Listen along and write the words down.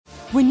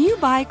When you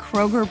buy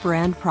Kroger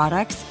brand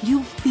products,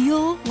 you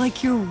feel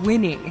like you're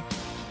winning.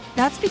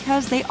 That's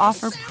because they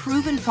offer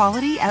proven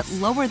quality at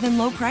lower than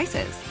low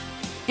prices.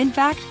 In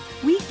fact,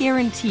 we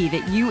guarantee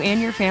that you and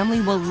your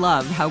family will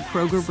love how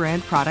Kroger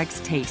brand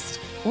products taste,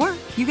 or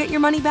you get your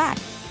money back.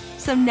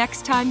 So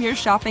next time you're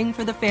shopping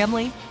for the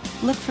family,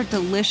 look for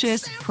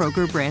delicious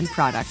Kroger brand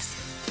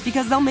products,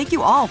 because they'll make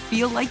you all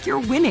feel like you're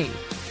winning.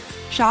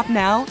 Shop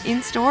now,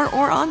 in-store,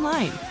 or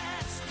online.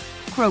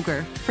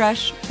 Kroger,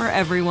 fresh for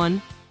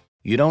everyone.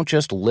 You don't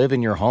just live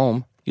in your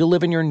home, you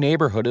live in your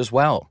neighborhood as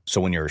well.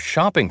 So when you're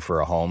shopping for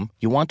a home,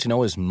 you want to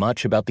know as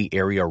much about the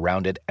area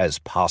around it as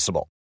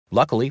possible.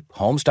 Luckily,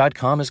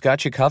 Homes.com has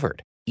got you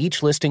covered.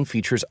 Each listing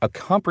features a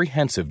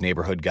comprehensive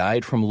neighborhood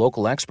guide from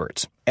local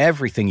experts.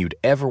 Everything you'd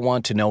ever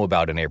want to know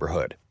about a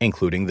neighborhood,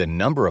 including the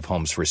number of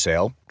homes for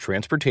sale,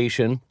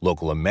 transportation,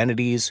 local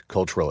amenities,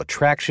 cultural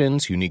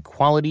attractions, unique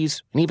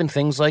qualities, and even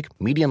things like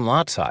median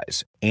lot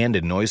size and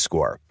a noise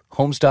score.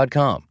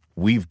 Homes.com.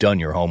 We've done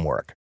your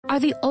homework. Are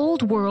the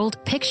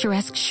old-world,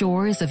 picturesque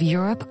shores of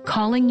Europe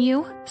calling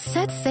you?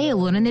 Set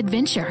sail on an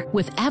adventure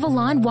with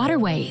Avalon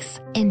Waterways.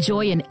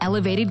 Enjoy an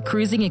elevated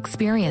cruising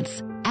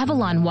experience.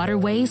 Avalon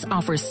Waterways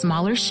offers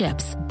smaller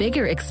ships,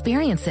 bigger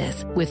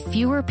experiences, with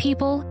fewer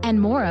people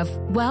and more of,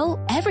 well,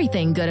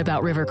 everything good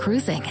about river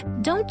cruising.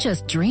 Don't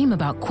just dream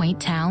about quaint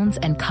towns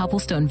and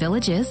cobblestone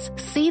villages.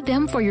 See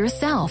them for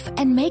yourself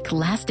and make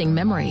lasting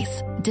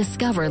memories.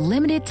 Discover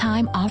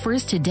limited-time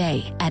offers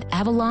today at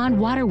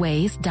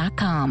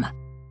AvalonWaterways.com.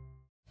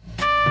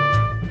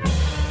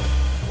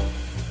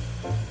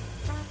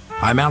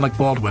 I'm Alec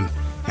Baldwin,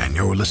 and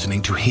you're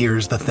listening to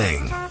Here's the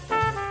Thing.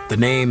 The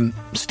name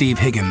Steve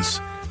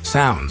Higgins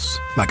sounds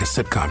like a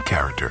sitcom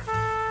character.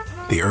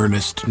 The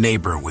earnest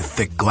neighbor with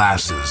thick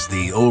glasses,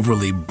 the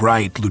overly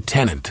bright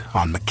lieutenant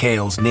on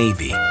McHale's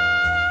Navy.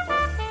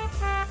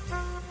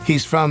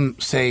 He's from,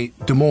 say,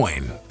 Des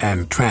Moines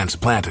and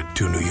transplanted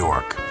to New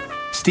York.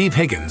 Steve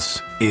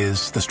Higgins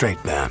is the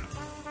straight man.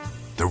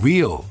 The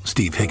real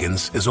Steve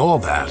Higgins is all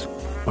that,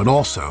 but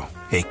also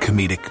a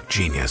comedic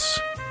genius.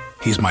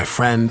 He's my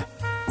friend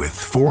with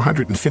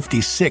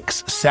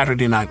 456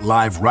 Saturday Night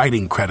Live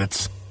writing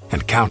credits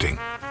and counting.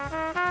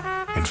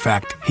 In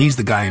fact, he's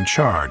the guy in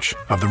charge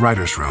of the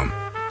writer's room.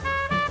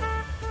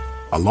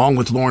 Along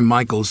with Lorne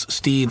Michaels,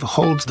 Steve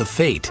holds the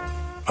fate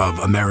of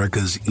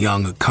America's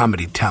young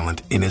comedy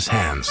talent in his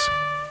hands.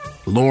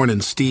 Lorne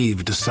and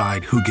Steve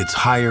decide who gets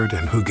hired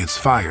and who gets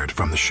fired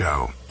from the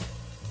show.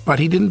 But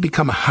he didn't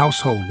become a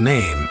household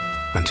name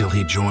until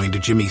he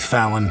joined Jimmy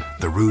Fallon,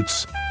 The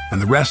Roots,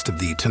 and the rest of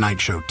the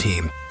Tonight Show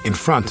team in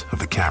front of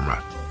the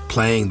camera,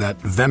 playing that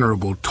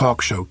venerable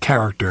talk show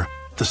character,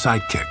 the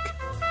sidekick.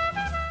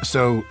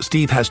 So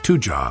Steve has two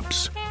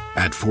jobs.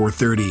 At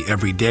 4:30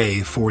 every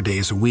day, 4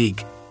 days a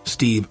week,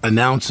 Steve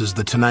announces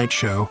The Tonight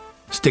Show,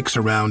 sticks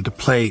around to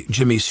play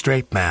Jimmy's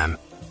straight man,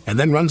 and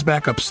then runs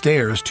back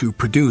upstairs to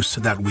produce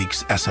that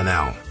week's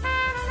SNL.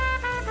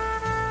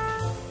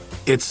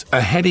 It's a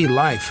heady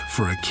life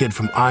for a kid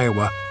from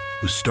Iowa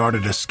who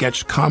started a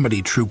sketch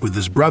comedy troupe with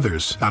his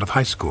brothers out of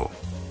high school.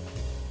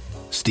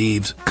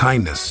 Steve's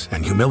kindness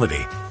and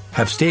humility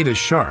have stayed as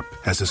sharp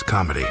as his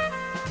comedy.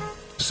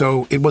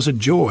 So it was a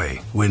joy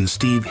when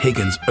Steve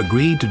Higgins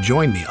agreed to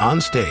join me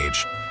on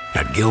stage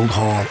at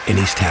Guildhall in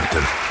East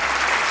Hampton.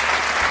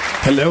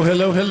 Hello,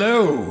 hello,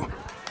 hello.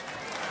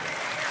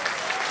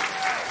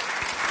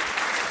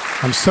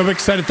 I'm so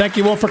excited. Thank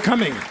you all for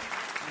coming.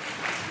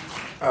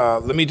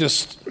 Let me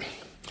just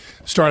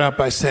start out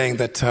by saying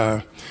that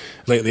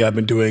lately I've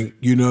been doing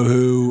You Know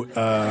Who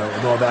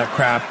and all that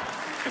crap.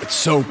 It's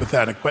so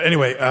pathetic. But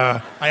anyway,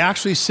 I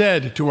actually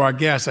said to our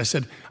guest, I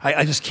said,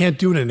 I just can't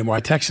do it anymore.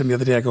 I texted him the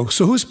other day. I go,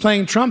 so who's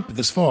playing Trump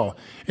this fall?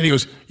 And he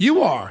goes,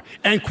 you are.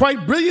 And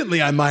quite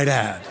brilliantly, I might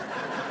add.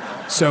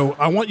 So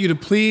I want you to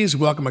please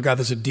welcome a guy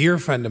that's a dear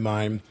friend of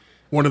mine,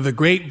 one of the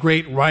great,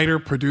 great writer,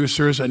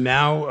 producers, and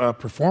now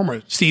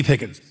performer, Steve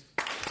Higgins.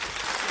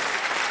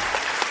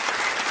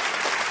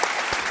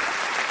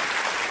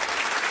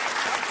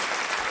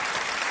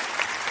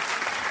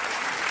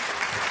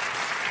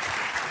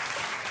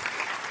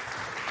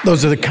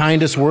 Those are the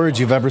kindest words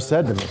you've ever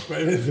said to me.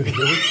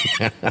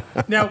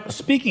 Now,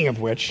 speaking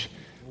of which,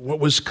 what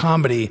was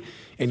comedy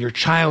in your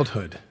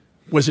childhood?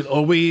 Was it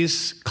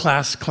always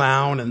class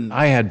clown? And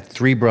I had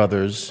 3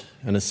 brothers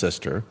and a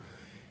sister,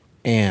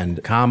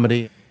 and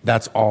comedy,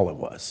 that's all it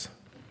was.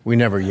 We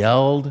never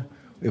yelled.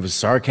 It was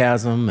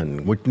sarcasm,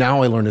 and what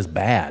now I learn is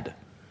bad.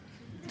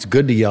 It's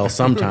good to yell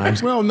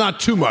sometimes. Well, not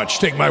too much.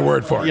 Take my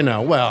word for it. You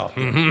know, well.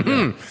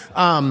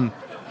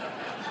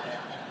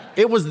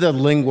 It was the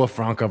lingua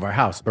franca of our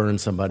house. Burn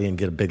somebody and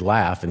get a big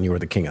laugh, and you were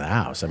the king of the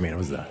house. I mean, it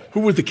was the...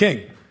 Who was the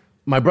king?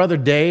 My brother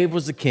Dave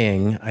was the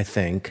king, I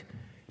think.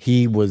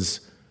 He was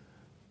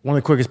one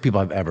of the quickest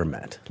people I've ever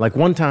met. Like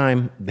one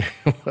time, there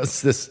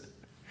was this...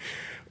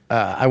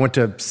 I went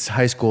to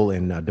high school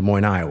in Des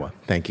Moines, Iowa.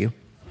 Thank you.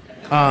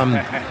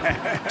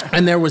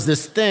 And there was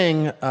this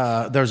thing,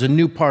 there was a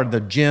new part of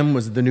the gym,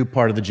 was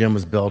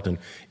built, and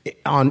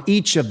on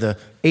each of the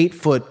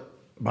 8-foot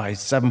by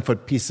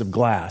 7-foot piece of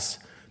glass,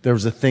 there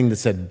was a thing that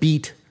said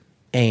beat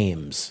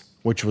Ames,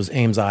 which was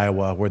Ames,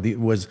 Iowa, where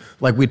was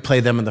like we'd play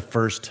them in the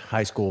first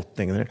high school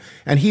thing.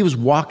 And he was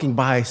walking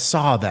by,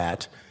 saw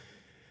that,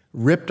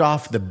 ripped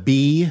off the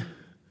B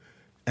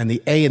and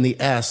the A and the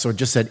S, so it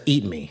just said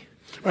eat me.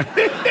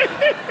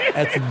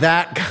 It's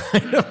that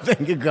kind of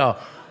thing. You go,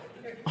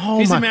 oh,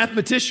 he's a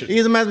mathematician.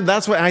 He's a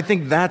mathematician. I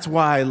think that's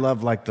why I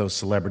love like those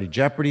Celebrity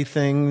Jeopardy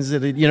things. You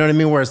know what I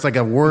mean? Where it's like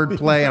a word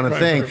play on a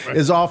thing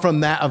is all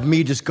from that of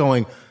me just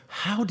going,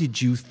 how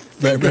did you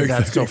think of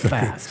that so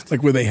fast?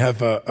 Like when they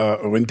have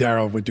when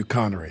Daryl would do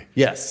Connery.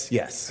 Yes.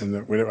 And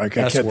I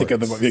can't think of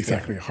the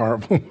exactly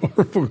horrible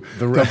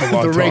double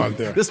entendre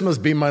there. This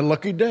must be my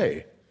lucky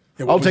day.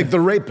 I'll take the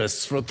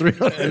rapists for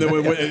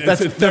 300. That's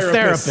the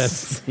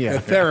therapists. Yeah.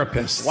 The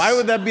therapists. Why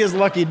would that be his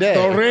lucky day?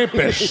 The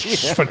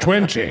rapists for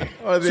 20.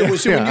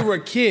 So when you were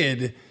a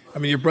kid, I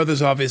mean, your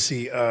brother's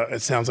obviously,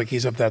 it sounds like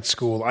he's of that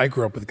school. I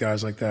grew up with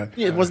guys like that.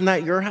 Yeah, wasn't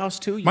that your house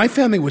too? My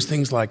family was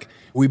things like,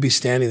 we'd be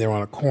standing there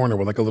on a corner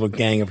with like a little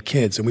gang of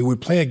kids, and we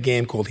would play a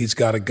game called He's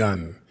Got a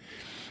Gun.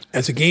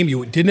 It's a game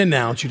you didn't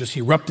announce, you just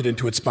erupted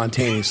into it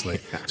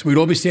spontaneously. So we'd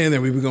all be standing there,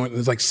 we'd be going,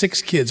 there's like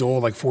 6 kids, all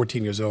like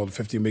 14 years old,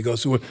 15. We go,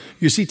 so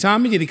you see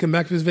Tommy, did he come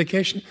back from his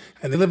vacation?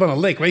 And they live on a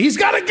lake, right? He's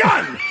got a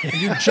gun! And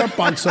you jump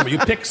on someone, you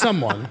pick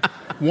someone.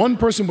 One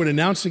person would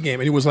announce the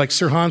game, and he was like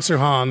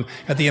Sirhan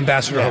at the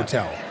Ambassador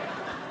Hotel.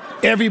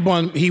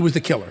 Everyone, he was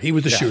the killer, he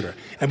was the shooter.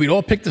 And we'd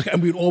all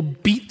and we'd all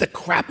beat the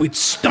crap, we'd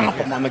stomp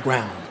him on the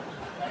ground.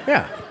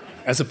 Yeah.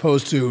 As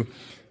opposed to,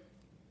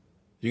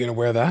 you're gonna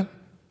wear that?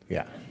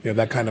 Yeah. Yeah,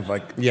 that kind of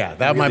like... Yeah,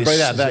 that really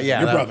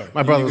your brother.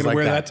 My brother was like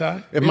wear that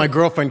tie? If my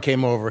girlfriend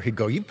came over, he'd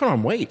go, you put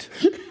on weight.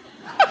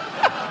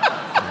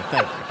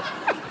 Thank you.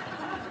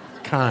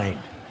 Kind.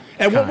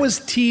 And what was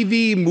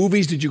TV,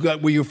 movies? Did you go,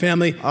 were your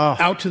family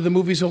out to the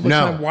movies all the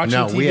time, watching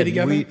TV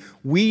together?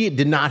 We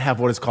did not have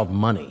what is called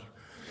money.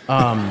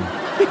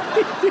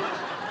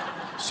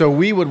 So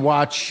we would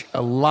watch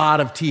a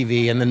lot of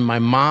TV, and then my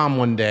mom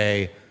one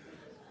day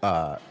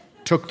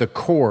took the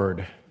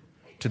cord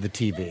to the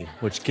TV,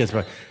 which gets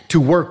to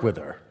work with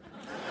her.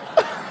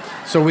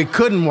 So we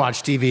couldn't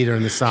watch TV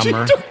during the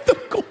summer. She took the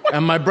cord.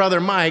 And my brother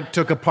Mike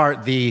took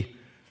apart the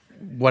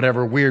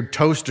whatever weird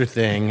toaster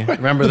thing.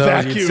 Remember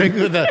those?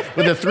 Vacuum.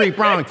 With the 3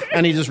 prongs,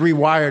 and he just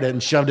rewired it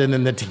and shoved it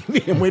in the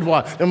TV, and we'd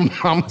watch. And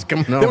Mom was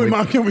coming over. Then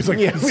Mom was like,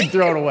 yeah, we'd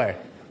throw it away.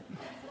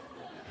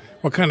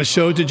 What kind of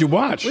shows did you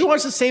watch? We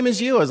watched the same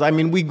as you.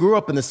 We grew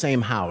up in the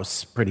same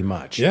house, pretty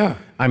much. Yeah.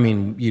 I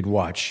mean, you'd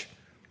watch.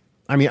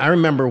 I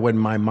remember when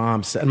my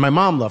mom said, and my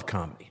mom loved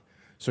comedy,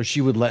 so she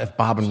would let, if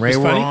Bob and Ray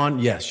were on,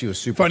 yes, she was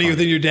super funnier funny.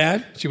 Than your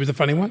dad? She was the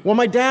funny one? Well,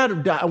 my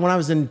dad died when I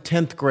was in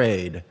 10th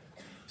grade,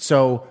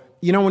 so,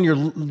 you know, when you're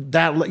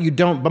that, you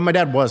don't, but my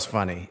dad was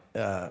funny,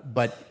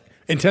 but...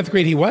 In 10th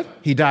grade, he what?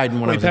 He died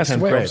when I was in 10th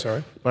grade. I'm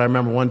sorry. But I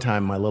remember one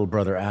time my little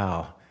brother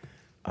Al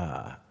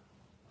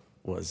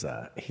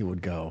he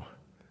would go,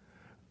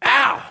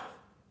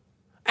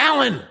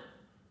 Alan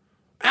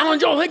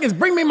Joel Higgins,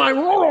 bring me my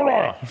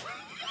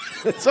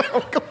so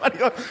come on,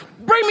 go,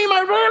 bring me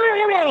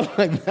my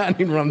like that.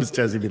 He'd run the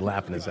stairs, he'd be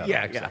laughing his head.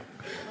 Yeah.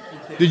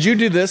 Did you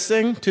do this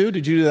thing too?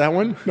 Did you do that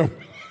one? No.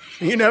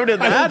 You never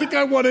did that? I don't think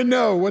I want to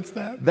know. What's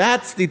that?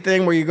 That's the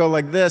thing where you go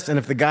like this, and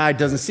if the guy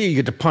doesn't see you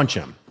get to punch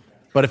him.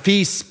 But if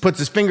he puts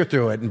his finger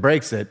through it and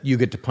breaks it, you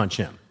get to punch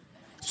him.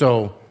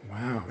 So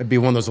it'd be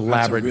one of those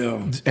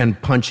elaborate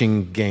and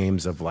punching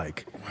games of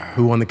like,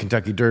 who won the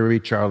Kentucky Derby,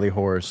 Charlie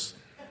Horse,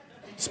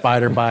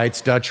 spider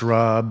bites, Dutch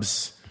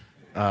rubs,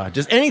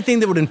 just anything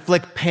that would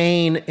inflict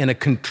pain in a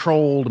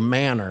controlled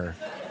manner.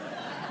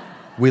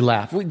 We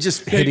laugh. We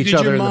just hit each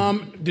other.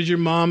 Did your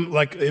mom,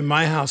 like in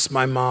my house,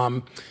 my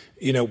mom,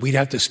 you know, we'd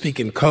have to speak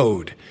in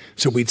code.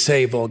 So we'd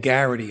say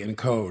vulgarity in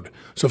code.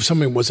 So if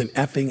someone was an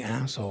effing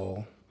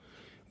asshole,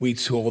 we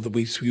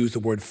use the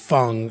word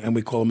fung, and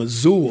we call him a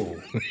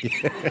zool.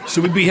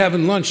 So we'd be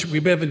having lunch,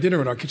 we'd be having dinner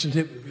at our kitchen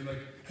table. We'd be like,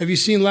 have you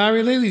seen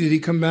Larry lately? Did he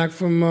come back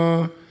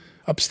from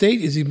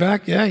upstate? Is he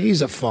back? Yeah,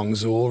 he's a fung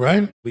zool,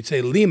 right? We'd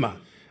say Lima.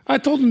 I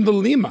told him the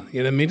Lima, you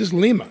know what I mean? Just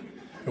Lima.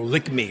 Or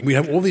lick me. We'd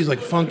have all these like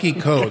funky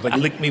codes. Like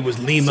lick me was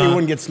Lima. So you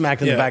wouldn't get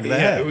smacked in the back of the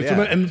head.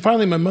 And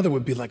finally my mother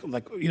would be like,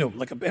 you know,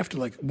 like after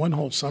like one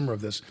whole summer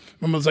of this,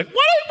 my mother's like,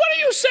 what are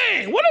you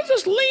saying? What is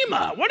this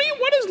Lima? What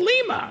is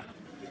Lima?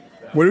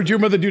 What did your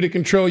mother do to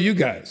control you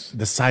guys?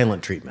 The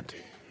silent treatment.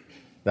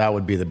 That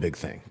would be the big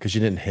thing, because you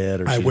didn't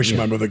hit. I wish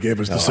my mother gave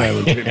us the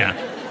silent treatment.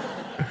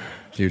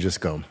 You just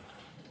go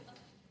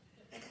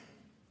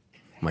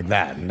like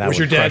that. And that was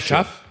your dad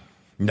tough?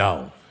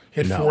 No.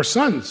 He had 4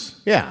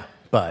 sons. Yeah,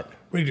 but...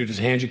 What did you do, just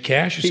hand you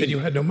cash? You said you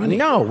had no money.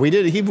 No, we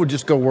did. He would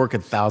just go work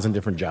 1,000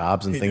 different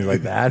jobs and things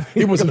like that.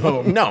 He wasn't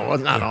home. No,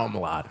 was not home a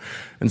lot.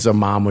 And so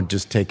Mom would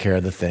just take care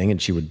of the thing, and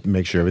she would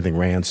make sure everything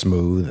ran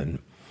smooth, and,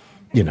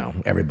 you know,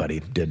 everybody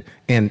did.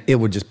 And it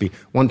would just be,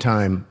 one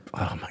time,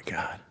 oh my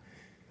God.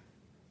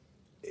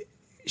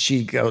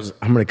 She goes,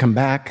 I'm going to come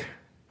back.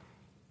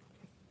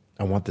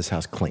 I want this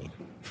house clean.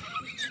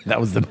 That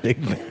was the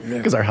big thing,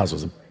 because our house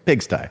was a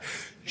pigsty.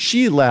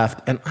 She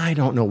left, and I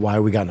don't know why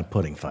we got in a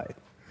pudding fight.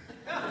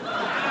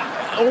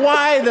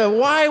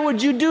 why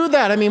would you do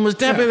that? I mean, was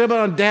Dad picking up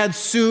on Dad's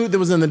suit that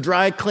was in the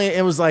dry clean?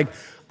 It was like,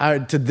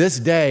 to this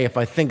day, if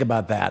I think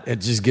about that,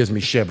 it just gives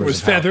me shivers. It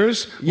was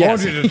feathers,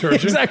 laundry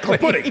detergent, exactly.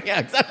 pudding. Yeah,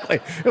 exactly.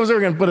 It was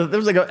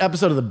like an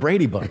episode of the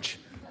Brady Bunch.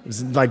 It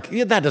was like,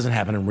 that doesn't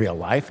happen in real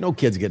life. No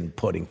kids getting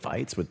pudding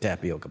fights with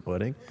tapioca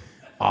pudding.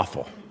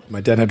 Awful.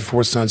 My dad had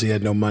 4 sons. He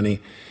had no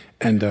money.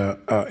 And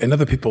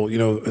other people,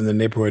 in the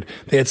neighborhood,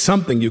 they had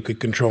something you could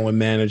control and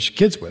manage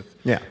kids with.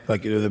 Yeah.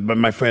 Like,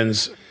 my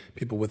friends,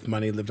 people with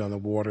money lived on the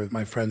water.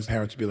 My friends'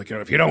 parents would be like,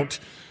 if you don't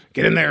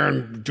get in there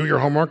and do your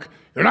homework,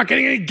 you're not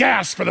getting any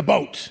gas for the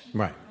boat.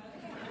 Right.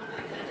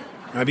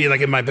 I'd be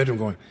like in my bedroom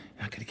going,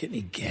 not going to get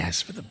any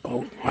gas for the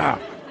boat. Wow.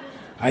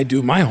 I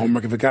do my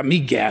homework if it got me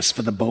gas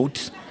for the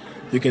boat.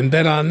 You can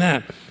bet on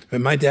that.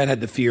 And my dad had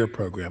the fear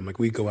program. Like,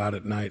 we'd go out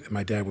at night, and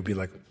my dad would be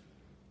like,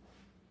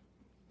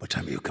 what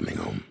time are you coming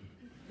home?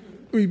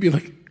 We'd be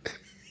like,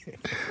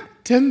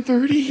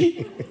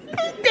 10:30?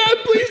 God,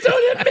 please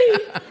don't hit me.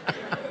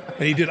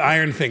 And he did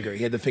iron finger.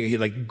 He had the finger. He'd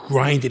like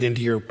grind it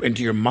into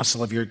your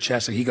muscle of your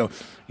chest. And he'd go,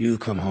 you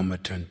come home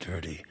at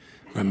 10:30.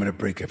 I'm going to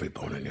break every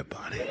bone in your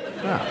body.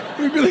 Wow.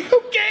 We'd be like,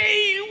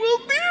 okay,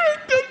 we'll be here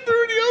at 10:30.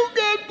 Oh,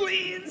 God,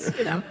 please.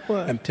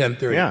 I'm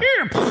 10:30.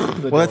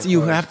 Yeah. Well,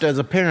 you have to, as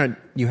a parent,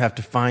 you have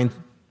to find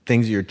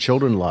things your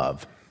children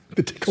love.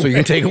 So you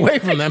can take away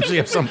from them so you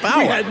have some power.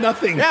 We had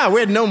nothing. Yeah,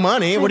 we had no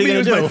money. What are you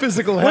going to do? My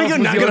physical health was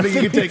not going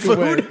to take food?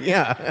 Away.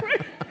 Yeah.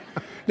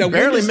 Now,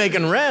 barely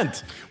making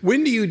rent.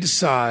 When do you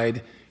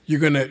decide you're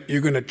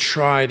gonna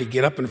try to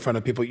get up in front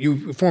of people?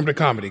 You formed a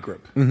comedy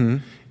group. Mm-hmm.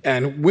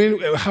 And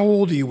how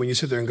old are you when you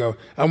sit there and go,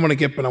 I want to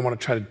get up and I want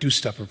to try to do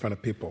stuff in front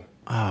of people?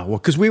 Well,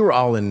 because we were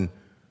all in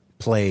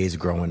plays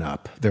growing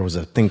up. There was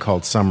a thing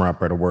called Summer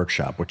Operator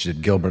Workshop, which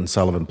did Gilbert and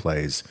Sullivan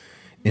plays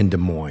in Des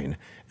Moines.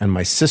 And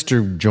my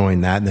sister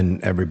joined that, and then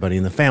everybody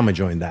in the family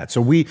joined that.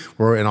 So we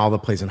were in all the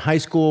plays in high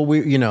school.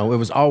 It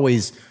was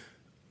always,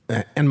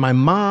 and my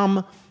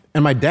mom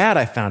and my dad,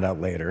 I found out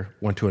later,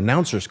 went to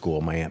announcer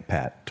school. My Aunt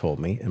Pat told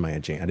me, and my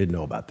Aunt Jane, I didn't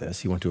know about this.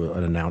 He went to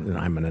an announcer, and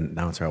I'm an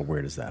announcer. How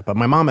weird is that? But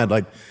my mom had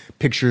like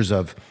pictures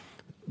of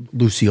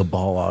Lucille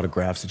Ball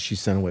autographs that she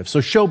sent away.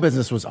 So show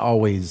business was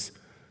always,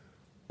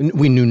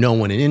 we knew no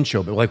one in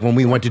show business. Like when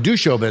we went to do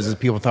show business,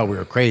 people thought we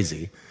were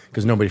crazy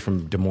because nobody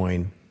from Des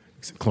Moines,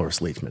 except Cloris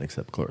Leachman,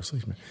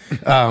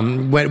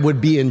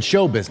 would be in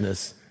show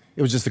business.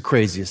 It was just the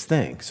craziest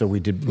thing. So we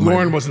did.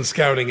 Lauren wasn't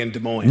scouting in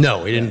Des Moines.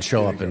 No, he didn't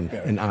show up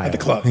in Iowa. At the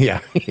club. Yeah.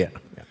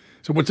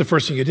 So what's the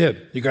first thing you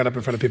did? You got up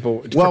in front of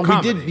people well, for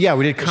comedy.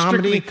 we did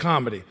comedy. Strictly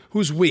comedy.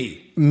 Who's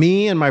we?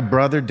 Me and my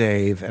brother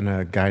Dave and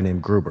a guy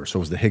named Gruber. So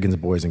it was the Higgins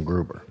Boys and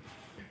Gruber.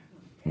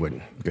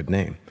 Good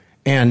name.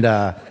 And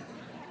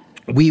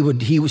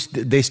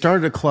they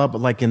started a club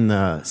like in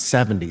the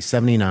 70s,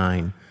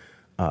 79.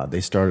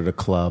 They started a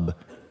club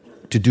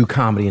to do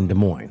comedy in Des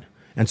Moines.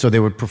 And so they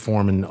would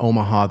perform in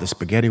Omaha, the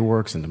Spaghetti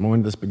Works, in Des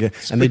Moines, the Spaghetti.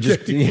 And they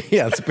just,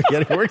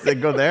 Spaghetti Works, they'd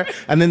go there.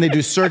 And then they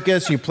do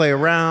circus, you play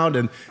around.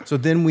 And so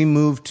then we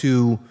moved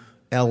to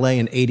LA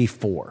in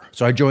 84.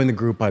 So I joined the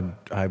group. I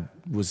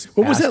was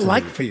What was that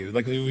like for you?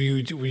 Like, were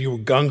you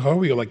gung-ho?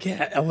 Were you like,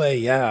 yeah, LA,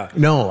 yeah?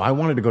 No, I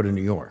wanted to go to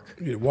New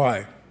York.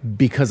 Why?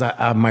 Because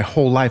my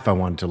whole life I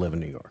wanted to live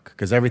in New York.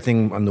 Because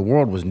everything in the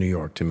world was New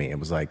York to me. It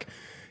was like,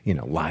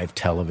 live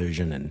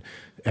television and,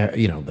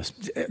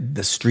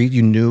 the street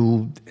you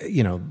knew,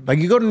 like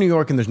you go to New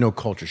York and there's no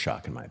culture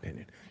shock, in my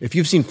opinion. If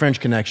you've seen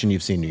French Connection,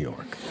 you've seen New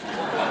York.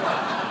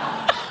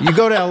 You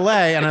go to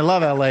L.A., and I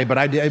love L.A.,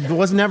 but it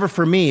was never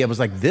for me. It was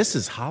like, this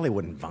is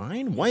Hollywood and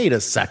Vine? Wait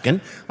a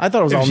second. I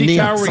thought it was all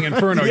neon. Towering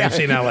Inferno, you've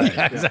seen L.A.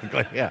 Yeah,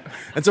 exactly, yeah.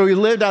 And so we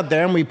lived out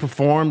there, and we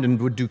performed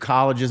and would do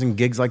colleges and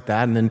gigs like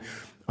that. And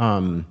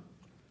then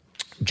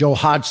Joe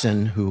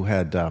Hodgson, wwho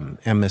had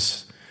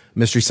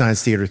Mystery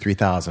Science Theater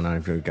 3000, I don't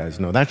know if you guys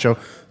know that show,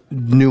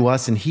 knew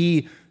us, and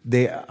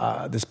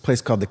this place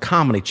called the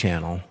Comedy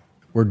Channel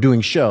were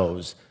doing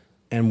shows,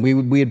 and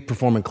we'd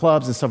perform in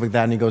clubs and stuff like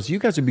that, and he goes, you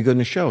guys would be good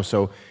in a show.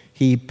 So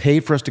he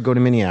paid for us to go to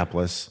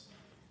Minneapolis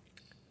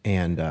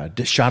and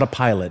shot a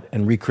pilot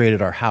and recreated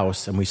our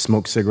house, and we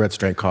smoked cigarettes,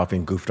 drank coffee,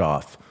 and goofed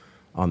off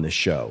on this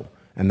show.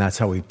 And that's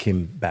how we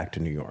came back to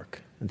New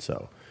York. And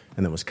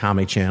then it was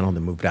Comedy Channel,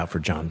 then moved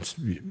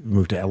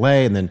to LA,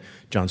 and then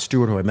Jon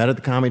Stewart, who I met at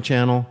the Comedy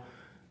Channel,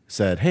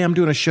 said, hey, I'm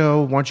doing a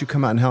show. Why don't you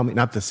come out and help me?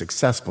 Not the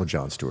successful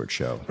Jon Stewart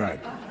show. Right.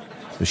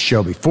 The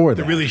show before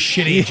that. The really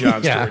shitty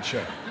Jon Stewart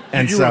show.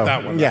 And you wrote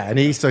that one. Yeah, and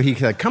he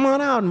said, come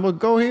on out and we'll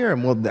go here.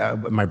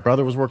 And my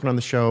brother was working on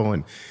the show,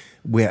 and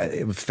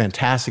it was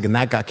fantastic. And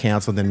that got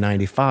canceled in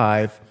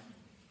 95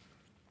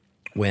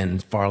 when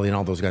Farley and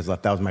all those guys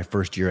left. That was my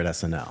first year at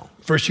SNL.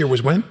 First year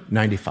was when?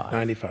 95.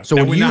 95. So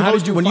when you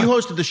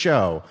hosted the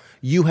show,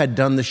 you had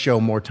done the show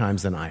more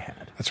times than I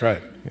had. That's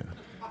right. Yeah.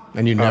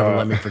 And you never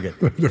let me forget.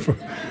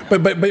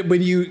 But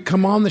when you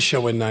come on the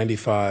show in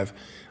 95,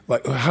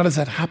 like, how does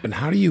that happen?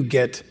 How do you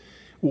get,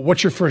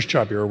 what's your first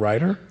job? You're a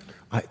writer?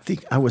 I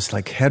think I was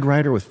like head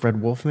writer with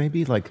Fred Wolf,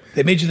 maybe. Like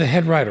they made you the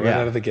head writer right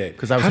out of the gate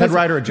because I was head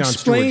writer at Jon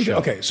Stewart's show.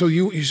 Okay, so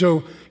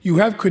you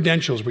have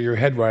credentials where you're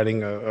head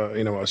writing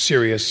a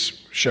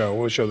serious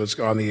show, a show that's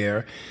on the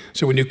air.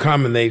 So when you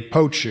come and they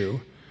poach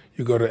you.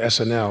 You go to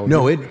SNL.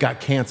 No, it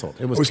got canceled.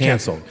 It was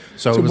canceled.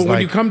 So it was but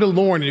when you come to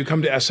Lorne and you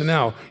come to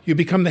SNL, you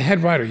become the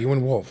head writer, you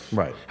and Wolf.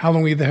 Right. How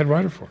long were you the head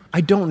writer for? I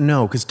don't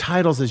know, because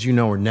titles, as you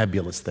know, are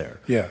nebulous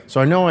there. Yeah.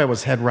 So I know I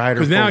was head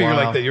writer for a while. Because now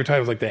you're like your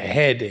title's like the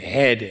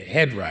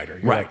head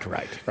writer. Right.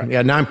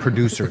 Yeah, now I'm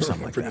producer or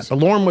something like that.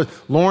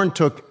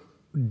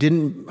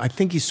 But I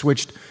think he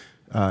switched,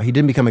 he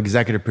didn't become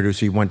executive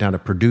producer, he went down to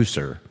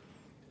producer.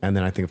 And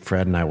then I think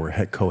Fred and I were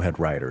co-head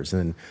writers.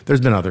 And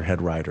there's been other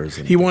head writers.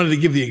 He wanted to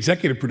give the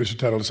executive producer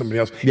title to somebody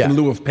else in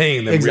lieu of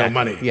paying them real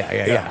money.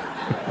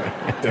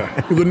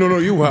 Yeah. He goes, no,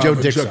 you have Joe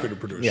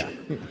executive producer. Yeah.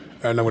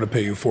 And I'm going to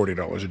pay you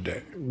 $40 a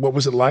day. What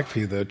was it like for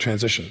you, the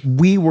transition?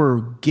 We were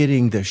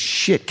getting the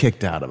shit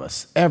kicked out of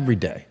us every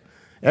day.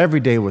 Every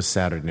day was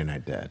Saturday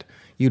Night Dead.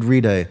 You'd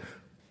read a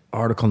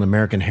article in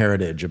American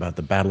Heritage about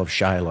the Battle of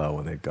Shiloh,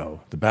 and they'd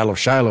go, the Battle of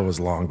Shiloh was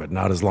long, but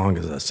not as long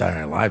as a Saturday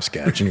Night Live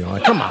sketch. And you're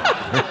like, come on.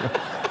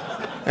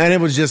 And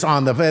it was just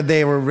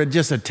they were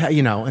just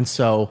and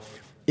so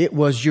it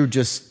was, you're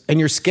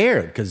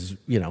scared because,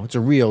 it's a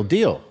real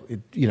deal.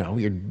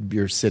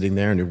 You're sitting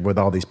there and you're with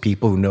all these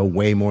people who know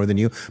way more than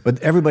you, but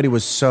everybody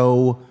was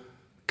so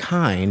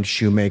kind.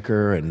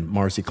 Shoemaker and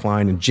Marcy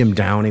Klein and Jim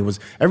Downey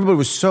everybody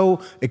was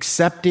so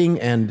accepting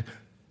and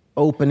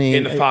opening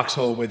in the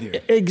foxhole with you.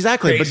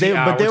 Exactly. But they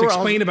were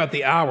explain all, about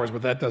the hours,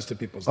 what that does to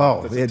people's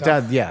lives. Oh, it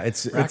does. Yeah,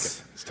 it's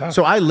tough.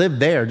 So I lived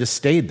there, just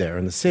stayed there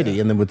in the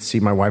city, and then would see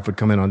my wife would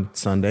come in on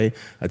Sunday.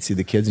 I'd see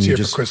the kids, and see you her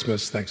just for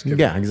Christmas, Thanksgiving.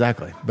 Yeah,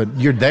 exactly. But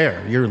you're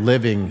there, you're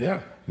living.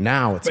 Yeah.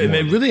 Now it's. But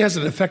it really has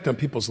an effect on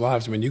people's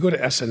lives. I mean, you go to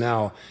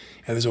SNL.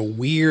 And there's a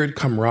weird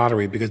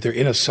camaraderie because they're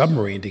in a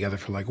submarine together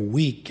for like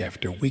week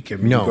after week.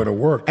 And you go to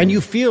work. And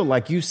you feel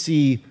like you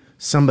see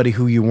somebody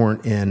who you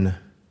weren't in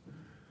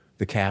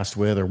the cast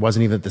with or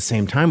wasn't even at the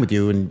same time with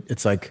you, and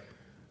it's like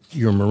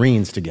you're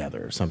Marines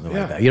together or something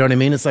like that. You know what I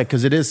mean? It's like,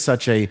 because it is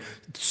such a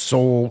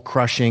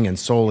soul-crushing and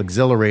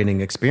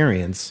soul-exhilarating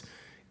experience.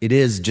 It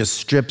is just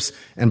strips,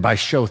 and by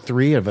show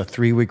 3 of a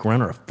 3-week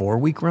run or a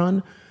 4-week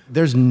run,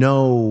 there's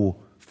no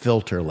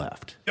filter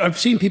left. I've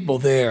seen people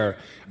they're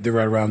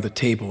right around the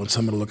table, and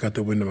someone will look out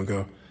the window and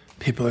go,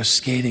 people are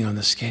skating on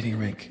the skating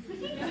rink.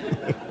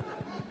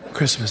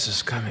 Christmas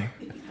is coming.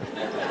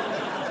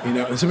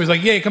 And somebody's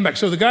like, yeah, come back.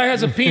 So the guy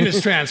has a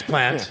penis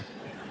transplant.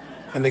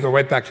 And they go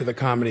right back to the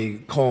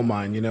comedy coal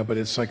mine, but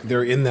it's like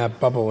they're in that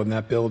bubble in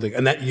that building,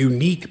 and that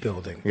unique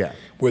building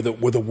where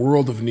the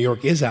world of New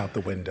York is out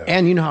the window.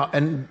 And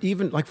and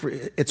even like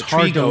it's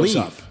hard to leave.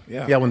 Up.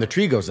 Yeah, when the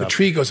tree goes up. The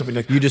tree goes up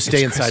and you just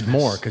stay inside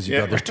more because you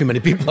go, there's too many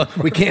people.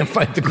 We can't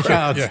fight the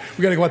crowds.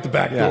 We got to go out the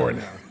back door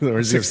now.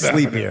 We're just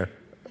sleep here.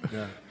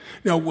 Yeah.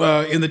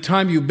 Now, in the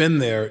time you've been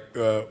there,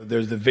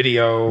 there's the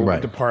video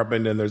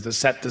department, and there's the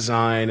set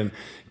design and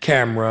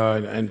camera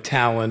and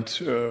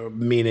talent,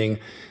 meaning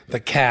the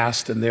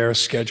cast and their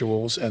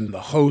schedules, and the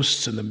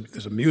hosts, and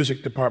there's a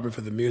music department for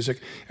the music,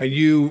 and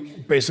you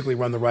basically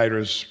run the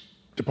writers'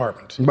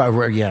 department.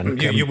 Right, yeah.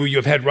 You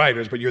have head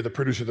writers, but you're the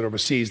producer that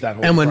oversees that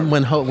whole. And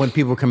department. when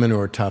people come in who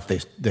are tough,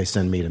 they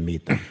send me to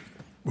meet them.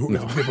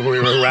 People who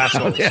are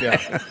assholes.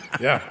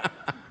 Yeah.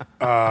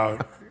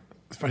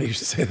 It's funny you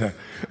should say that,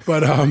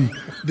 but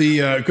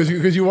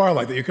because you are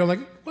like that, you're kind of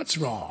like, what's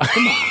wrong?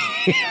 Come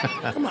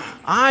on, come on.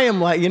 I am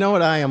like, you know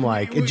what I am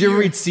like. Did you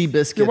read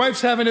Seabiscuit? Your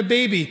wife's having a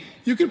baby.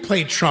 You can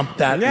play Trump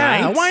that night.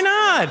 Yeah, why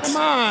not? Come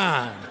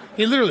on.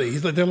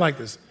 He's like, they're like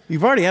this.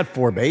 You've already had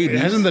 4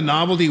 babies. Hasn't the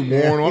novelty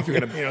worn off?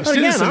 You're gonna,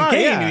 Citizen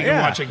Kane. You can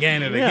watch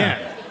again and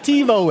again.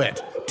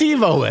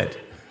 TiVo it.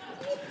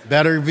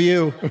 Better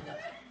view.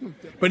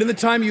 But in the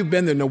time you've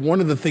been there, now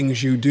one of the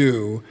things you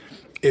do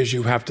is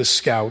you have to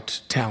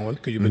scout talent,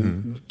 because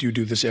you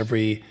do this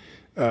every.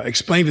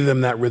 Explain to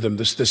them that rhythm.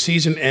 The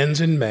season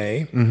ends in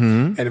May,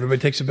 and everybody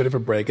takes a bit of a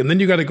break, and then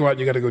you got to go out and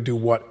you got to go do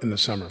what in the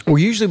summer? Well,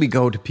 usually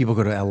people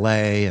go to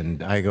L.A.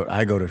 and I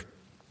go to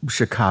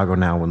Chicago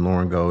now when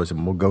Lauren goes,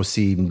 and we'll go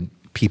see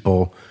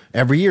people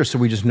every year, so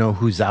we just know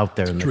who's out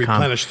there in the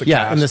replenish the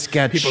cast. In the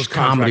sketch People's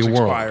comedy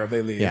world. Expire,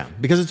 they leave. Yeah,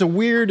 because it's a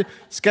weird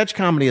sketch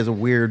comedy is a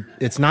weird.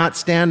 It's not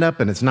stand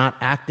up and it's not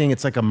acting.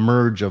 It's like a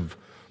merge of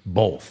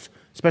both.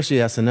 Especially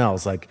SNL.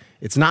 It's like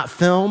it's not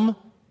film.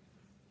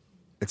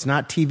 It's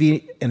not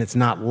TV, and it's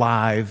not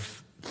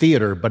live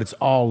theater, but it's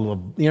all of,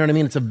 you know what I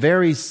mean? It's a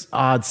very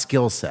odd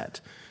skill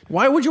set.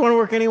 Why would you want to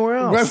work anywhere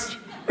else?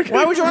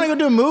 Why would you want to go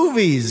do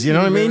movies? You know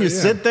what I mean? You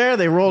sit there,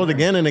 they roll it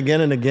again and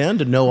again and again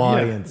to no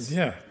audience.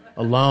 Yeah.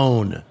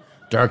 Alone.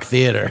 Dark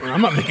theater.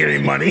 I'm not making any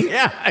money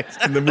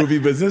in the movie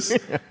business.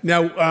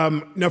 Now,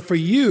 for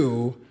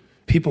you,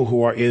 people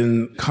who are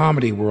in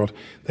comedy world,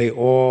 they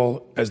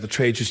all, as the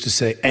trades used to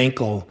say,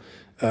 ankle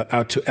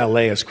out to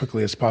L.A. as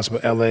quickly as possible.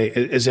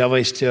 Is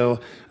L.A.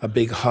 still a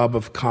big hub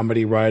of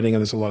comedy writing,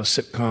 and there's a lot of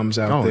sitcoms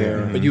out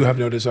there? Yeah. But you have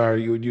no desire.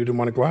 You didn't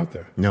want to go out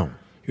there. No,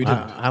 you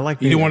didn't. I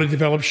like. You didn't want to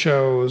develop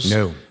shows.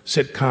 No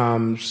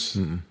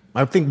sitcoms.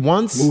 I think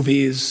once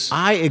movies.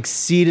 I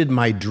exceeded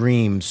my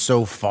dreams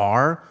so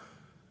far.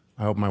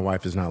 I hope my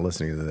wife is not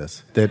listening to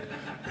this. That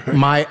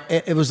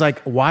it was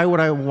like, why would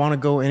I want to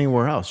go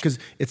anywhere else? Because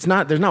there's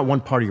not one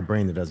part of your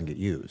brain that doesn't get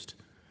used.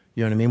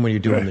 You know what I mean? When you're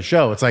doing the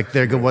show, it's like,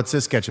 what's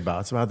this sketch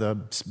about? It's about the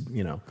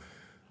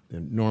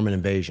Norman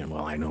invasion.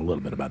 Well, I know a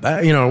little bit about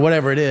that,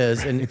 whatever it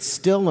is. And it's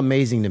still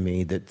amazing to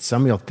me that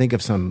somebody will think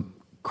of some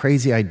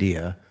crazy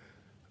idea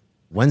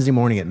Wednesday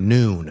morning at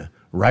noon,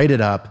 write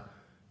it up,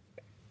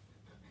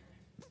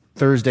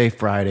 Thursday,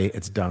 Friday,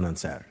 it's done on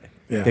Saturday.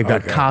 Yeah, they've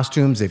got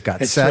costumes, they've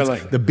got sets.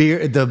 Thrilling. The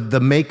beer, the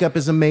makeup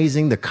is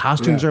amazing. The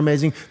costumes are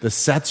amazing. The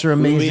sets are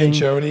amazing. Louis and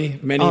Jody,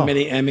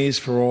 many Emmys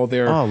for all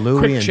their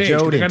Louis and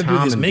Jody. They got to do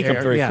this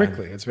makeup very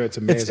quickly. It's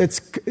amazing. It's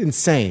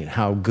insane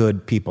how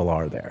good people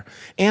are there.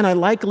 And I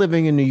like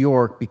living in New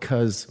York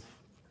because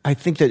I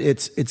think that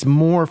it's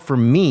more for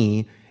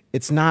me.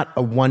 It's not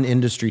a one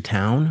industry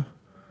town.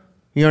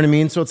 You know what I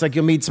mean? So it's like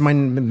you'll meet my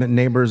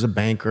neighbor is a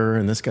banker,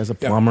 and this guy's a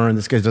plumber, and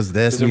this guy does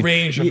this. There's a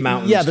range of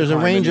mountains. Yeah, there's a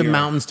range of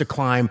mountains to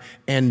climb,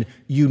 and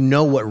you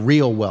know what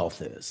real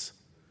wealth is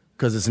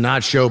because it's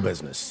not show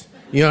business.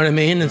 You know what I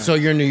mean? And so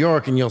you're in New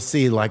York, and you'll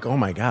see like, oh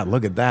my God,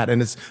 look at that, and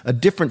it's a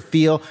different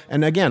feel.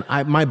 And again,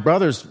 my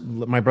brother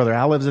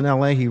Al lives in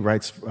L.A. He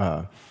writes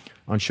on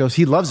shows.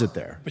 He loves it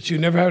there. But you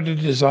never had a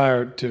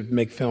desire to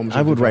make films.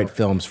 I would write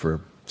films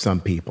for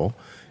some people,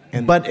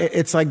 but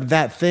it's like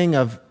that thing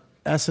of.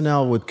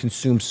 SNL would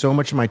consume so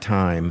much of my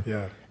time,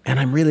 and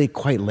I'm really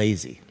quite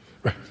lazy.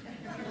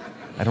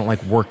 I don't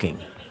like working.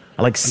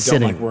 I like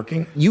sitting. You don't like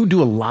working? You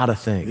do a lot of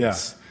things. Yeah.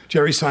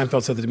 Jerry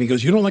Seinfeld said that to me. He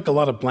goes, you don't like a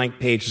lot of blank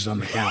pages on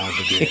the calendar,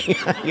 do you?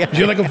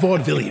 You're like a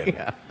vaudevillian.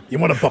 Yeah. You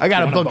want to book. I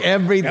got to book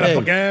everything. I got to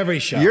book every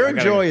show. Your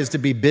joy is to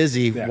be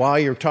busy while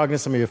you're talking to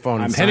somebody on your phone.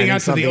 I'm heading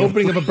out to the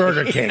opening of a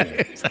Burger King.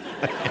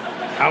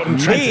 Out in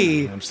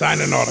Trenton. I'm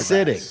signing autographs.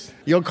 Sitting.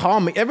 You'll call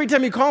me. Every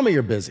time you call me,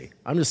 you're busy.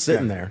 I'm just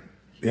sitting there.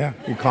 Yeah.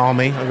 You call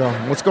me, I go,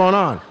 what's going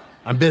on?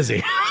 I'm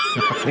busy.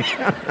 Well,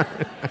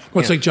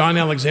 it's like John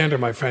Alexander,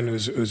 my friend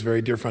who's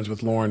very dear friends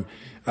with Lorne.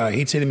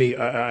 He'd say to me,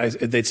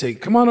 they'd say,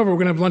 come on over, we're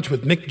going to have lunch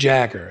with Mick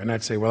Jagger. And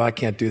I'd say, well, I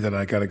can't do that.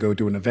 I got to go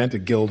to an event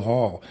at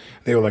Guildhall.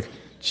 They were like,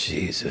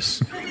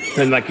 Jesus.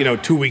 Then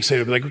 2 weeks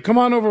later, they'd be like, come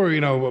on over,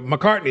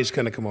 McCartney's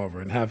going to come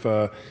over and have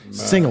a...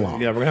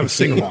 sing-along. Yeah, we're going to have a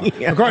sing-along.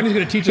 McCartney's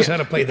going to teach us how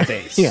to play the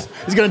bass. Yeah,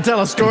 he's going to tell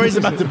us stories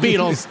about the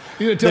Beatles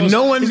that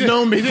no one's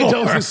known before. He's going to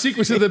tell us the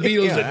secrets of the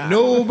Beatles that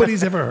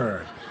nobody's ever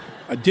heard.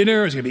 A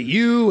dinner is going to be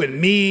you and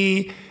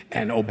me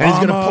and Obama. And he's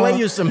going to play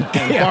you some...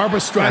 And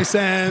Barbara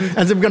Streisand.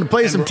 And we're going to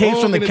play some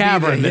tapes from the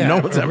cavern that no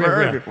one's ever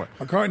heard before.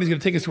 McCartney's going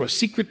to take us to a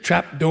secret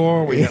trap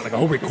door where you got like a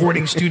whole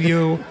recording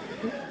studio.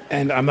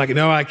 And I'm like,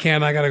 no, I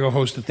can't. I got to go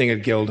host a thing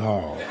at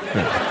Guildhall.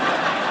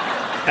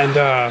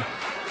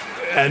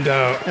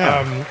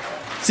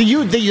 See,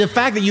 the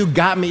fact that you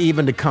got me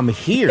even to come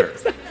here,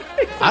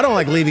 I don't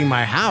like leaving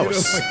my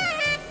house.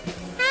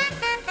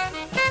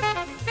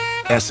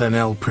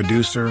 SNL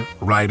producer,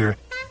 writer,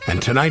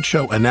 and Tonight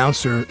Show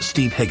announcer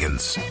Steve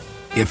Higgins.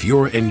 If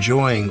you're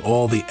enjoying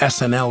all the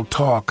SNL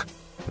talk,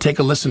 take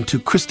a listen to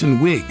Kristen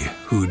Wiig,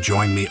 who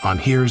joined me on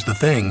Here's the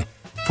Thing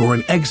for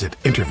an exit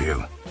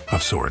interview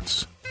of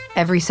sorts.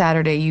 Every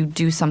Saturday you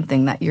do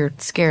something that you're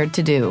scared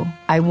to do.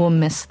 I will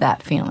miss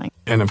that feeling.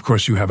 And of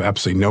course you have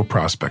absolutely no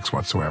prospects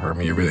whatsoever. I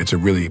mean, it's a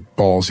really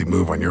ballsy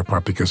move on your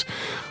part because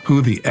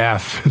who the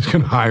F is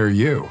going to hire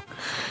you?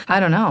 I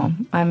don't know.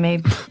 I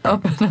may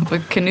open up a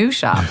canoe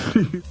shop.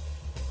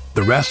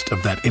 The rest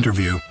of that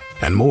interview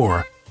and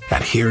more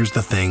at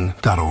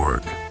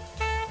here'sthething.org.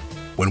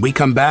 When we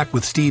come back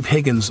with Steve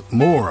Higgins,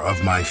 more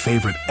of my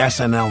favorite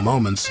SNL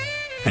moments,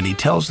 and he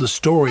tells the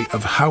story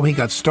of how he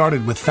got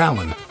started with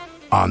Fallon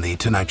on The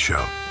Tonight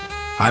Show.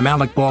 I'm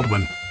Alec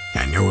Baldwin,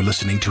 and you're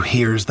listening to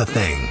Here's the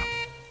Thing.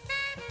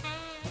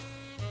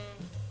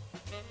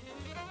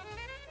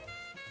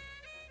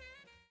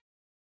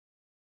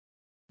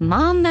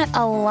 Mom met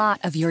a lot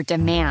of your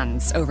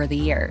demands over the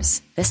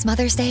years. This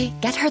Mother's Day,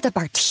 get her the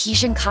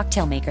Bartesian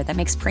cocktail maker that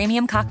makes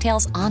premium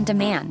cocktails on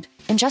demand.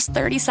 In just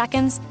 30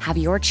 seconds, have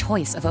your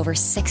choice of over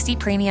 60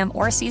 premium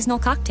or seasonal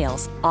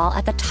cocktails, all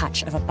at the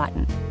touch of a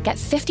button. Get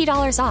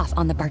 $50 off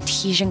on the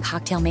Bartesian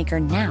cocktail maker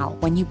now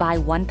when you buy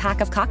 1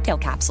 pack of cocktail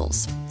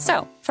capsules.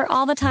 So, for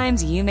all the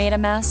times you made a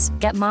mess,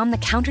 get Mom the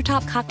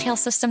countertop cocktail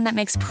system that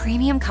makes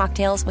premium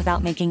cocktails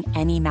without making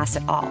any mess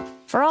at all.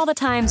 For all the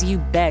times you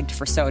begged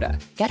for soda,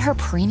 get her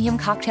premium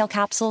cocktail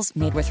capsules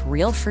made with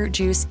real fruit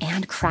juice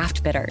and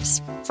craft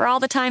bitters. For all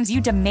the times you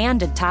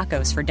demanded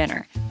tacos for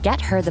dinner, get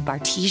her the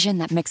Bartesian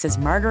that mixes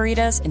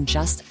margaritas in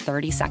just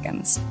 30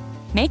 seconds.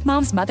 Make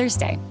Mom's Mother's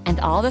Day and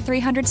all the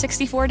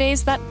 364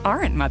 days that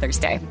aren't Mother's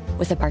Day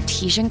with a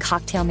Bartesian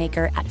cocktail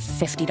maker at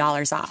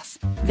 $50 off.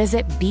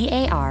 Visit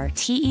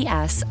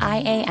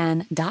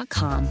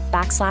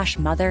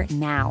BARTESIAN.com/mother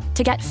now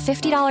to get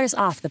 $50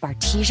 off the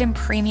Bartesian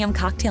Premium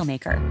Cocktail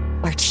Maker.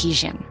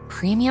 Bartesian,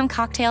 premium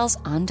cocktails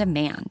on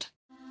demand.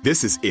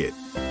 This is it.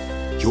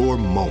 Your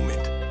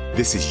moment.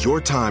 This is your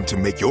time to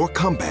make your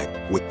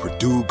comeback with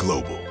Purdue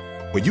Global.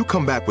 When you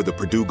come back with a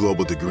Purdue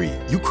Global degree,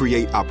 you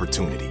create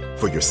opportunity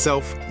for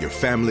yourself, your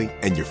family,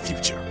 and your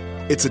future.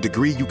 It's a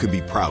degree you can be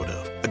proud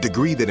of, a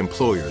degree that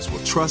employers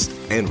will trust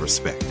and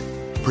respect.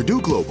 Purdue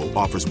Global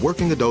offers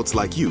working adults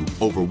like you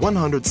over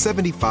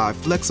 175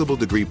 flexible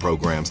degree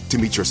programs to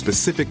meet your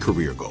specific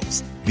career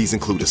goals. These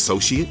include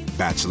associate,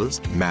 bachelor's,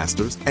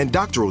 master's, and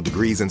doctoral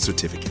degrees and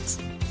certificates.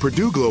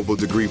 Purdue Global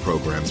degree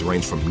programs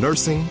range from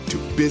nursing to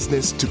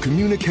business to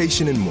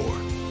communication and more.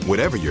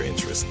 Whatever your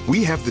interest,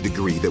 we have the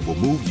degree that will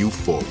move you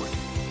forward.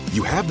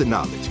 You have the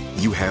knowledge,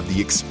 you have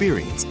the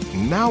experience.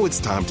 Now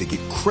it's time to get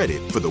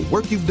credit for the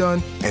work you've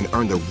done and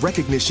earn the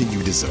recognition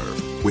you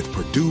deserve with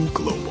Purdue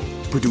Global,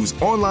 Purdue's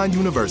online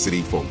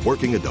university for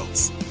working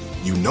adults.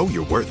 You know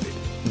you're worth it.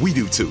 We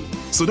do too.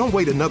 So don't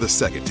wait another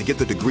second to get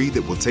the degree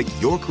that will take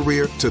your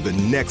career to the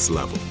next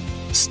level.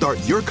 Start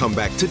your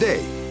comeback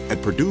today at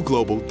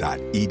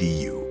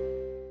purdueglobal.edu.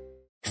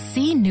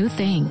 See new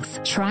things,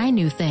 try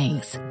new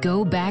things,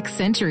 go back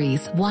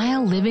centuries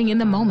while living in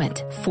the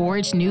moment,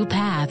 forge new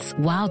paths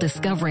while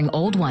discovering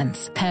old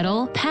ones,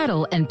 pedal,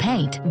 paddle, and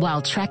paint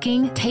while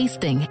trekking,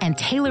 tasting, and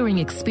tailoring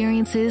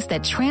experiences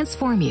that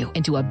transform you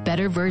into a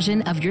better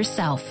version of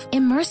yourself.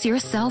 Immerse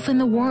yourself in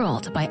the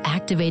world by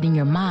activating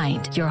your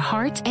mind, your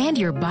heart, and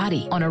your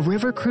body on a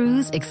river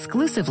cruise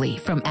exclusively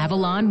from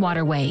Avalon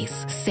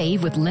Waterways.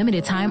 Save with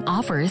limited time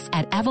offers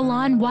at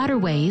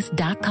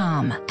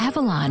AvalonWaterways.com.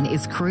 Avalon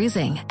is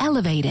cruising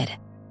elevated.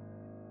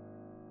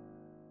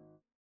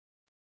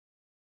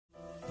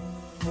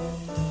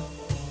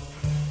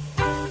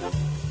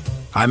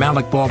 I'm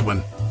Alec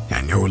Baldwin,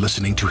 and you're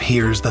listening to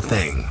Here's the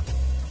Thing.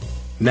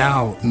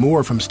 Now,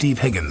 more from Steve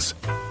Higgins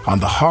on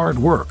the hard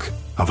work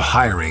of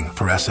hiring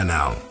for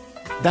SNL.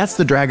 That's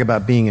the drag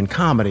about being in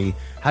comedy.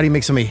 How do you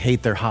make somebody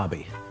hate their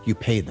hobby? You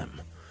pay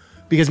them.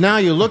 Because now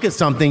you look at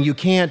something, you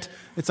can't,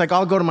 it's like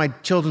I'll go to my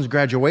children's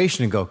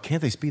graduation and go,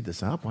 can't they speed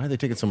this up? Why are they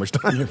taking so much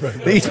time?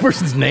 Each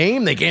person's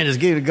name, they can't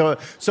just get it go.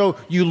 So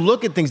you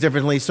look at things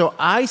differently. So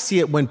I see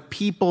it when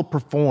people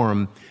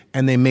perform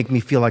and they make me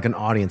feel like an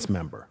audience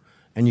member.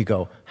 And you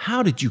go,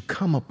 how did you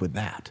come up with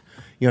that?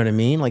 You know what I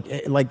mean?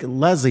 Like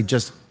Leslie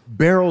just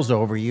barrels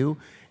over you.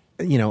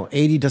 You know,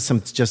 Adie does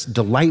some just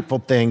delightful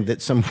thing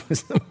that some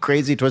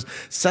crazy twist.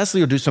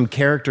 Cecily will do some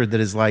character that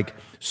is like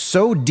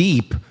so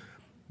deep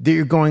that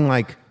you're going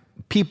like,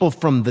 people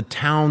from the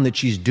town that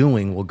she's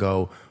doing will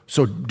go,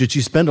 so did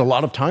she spend a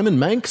lot of time in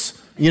Manx?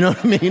 You know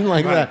what I mean?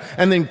 Like right. That.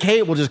 And then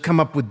Kate will just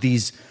come up with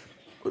these,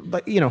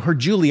 but you know, her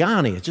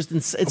Giuliani. It's just,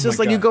 it's just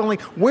like God. You go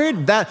like,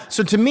 where'd that?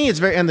 So to me, it's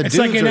very, and the it's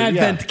dudes like an are,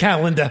 advent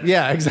calendar.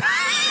 Yeah,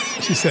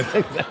 exactly. She said,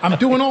 I'm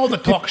doing all the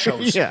talk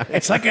shows. Yeah.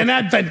 It's like an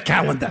advent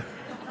calendar.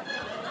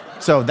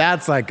 So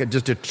that's like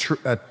just a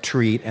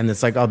treat. And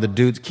it's like, oh, the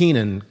dudes,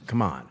 Kenan,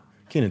 come on.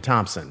 Kenan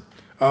Thompson.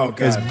 Oh,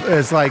 God.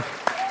 It's like,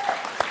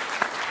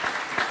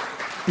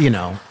 you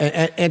know,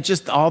 and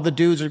just all the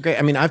dudes are great.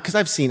 I mean, I've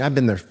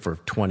been there for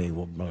 20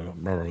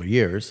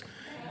 years,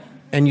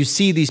 and you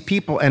see these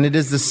people, and it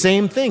is the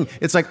same thing.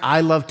 It's like, I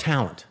love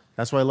talent.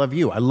 That's why I love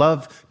you. I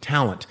love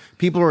talent.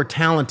 People who are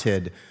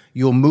talented,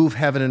 you'll move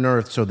heaven and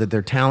earth so that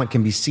their talent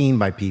can be seen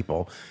by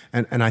people.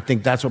 And I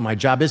think that's what my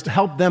job is, to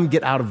help them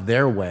get out of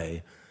their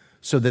way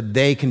so that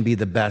they can be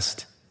the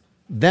best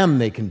them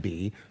they can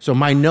be. So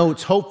my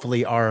notes,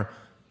 hopefully, are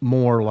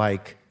more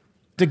like,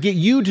 to get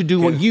you to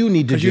do what you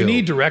need to do. Because you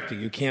need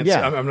directing. You can't.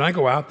 Yeah. When I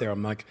go out there,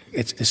 I'm like,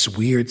 it's this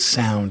weird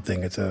sound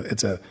thing. It's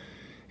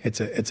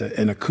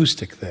an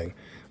acoustic thing.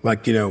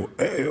 Like, you know,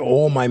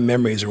 all my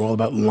memories are all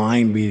about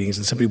line readings,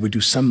 and somebody would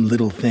do some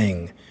little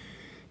thing.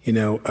 You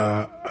know,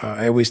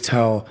 I always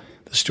tell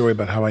the story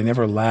about how I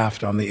never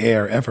laughed on the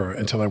air ever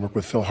until I worked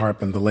with Phil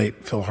Hartman, the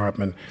late Phil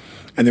Hartman.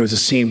 And there was a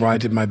scene where I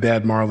did my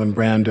bad Marlon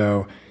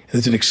Brando. And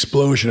there's an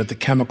explosion at the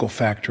chemical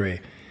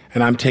factory.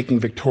 And I'm taking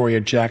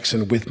Victoria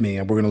Jackson with me,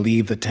 and we're going to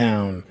leave the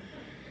town.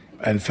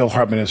 And Phil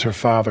Hartman is her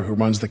father, who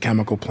runs the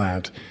chemical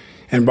plant.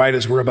 And right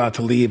as we're about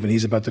to leave, and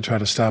he's about to try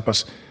to stop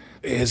us,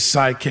 his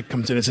sidekick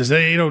comes in and says,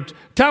 "Hey, you know,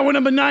 tower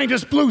number 9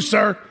 just blew,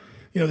 sir.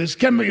 You know, there's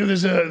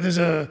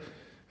a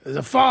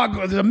fog,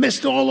 there's a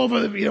mist all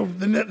over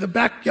the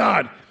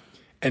backyard."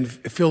 And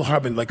Phil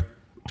Hartman, like,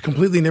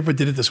 completely never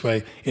did it this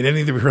way in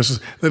any of the rehearsals.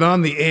 Then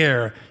on the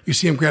air, you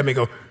see him grab me and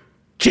go,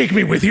 "Take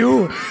me with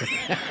you."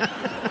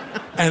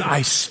 And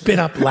I spit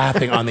up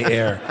laughing on the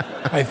air.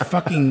 I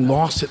fucking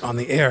lost it on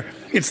the air.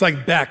 It's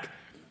like Beck.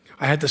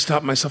 I had to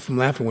stop myself from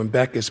laughing when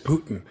Beck is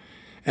Putin.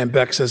 And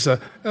Beck says,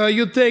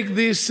 you take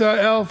this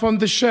elf on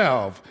the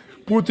shelf,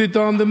 put it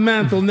on the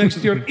mantle next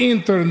to your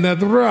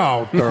internet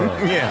router.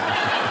 Yeah.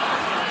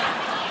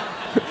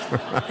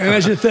 And I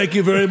said, "Thank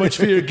you very much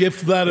for your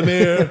gift,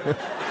 Vladimir.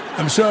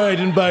 I'm sorry I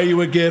didn't buy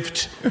you a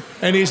gift."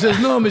 And he says,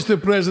 "No,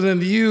 Mr.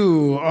 President,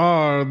 you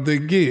are the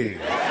gift."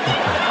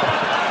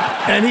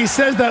 And he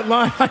says that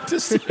line, I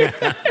just see it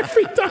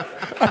every time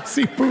I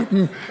see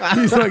Putin.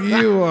 He's like,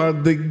 "You are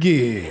the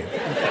gift."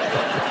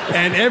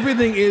 And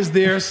everything is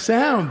their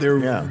sound, their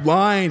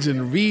lines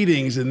and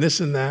readings and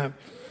this and that.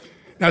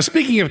 Now,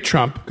 speaking of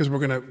Trump, because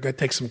we're going to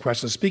take some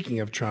questions.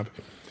 Speaking of Trump,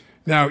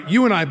 Now,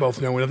 you and I both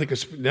know, and I think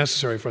it's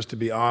necessary for us to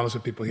be honest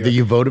with people here. That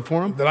you voted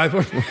for him? That I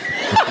voted for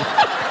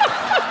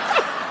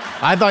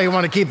I thought you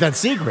want to keep that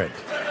secret.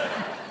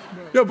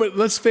 No, but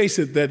let's face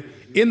it, that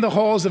in the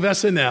halls of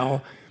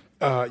SNL,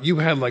 you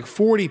had like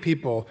 40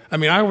 people. I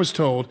mean, I was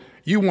told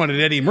you wanted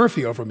Eddie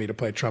Murphy over me to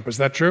play Trump. Is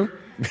that true?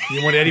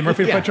 You wanted Eddie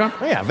Murphy to play Trump?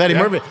 Yeah, if Eddie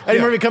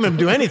Murphy come and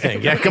do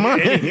anything. Yeah, come on.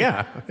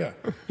 Yeah.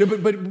 No,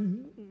 but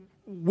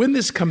when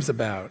this comes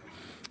about,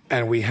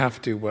 and we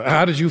have to,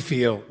 how did you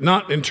feel?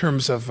 Not in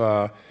terms of,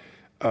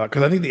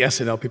 because I think the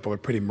SNL people are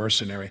pretty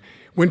mercenary.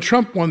 When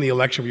Trump won the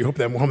election, you hope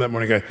that home that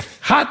morning, go,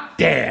 hot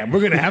damn, we're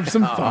going to have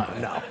some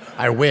fun. No,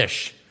 I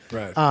wish.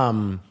 Right.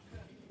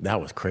 That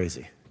was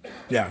crazy.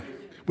 Yeah.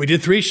 We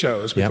did 3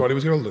 shows. We thought he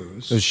was going to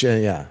lose.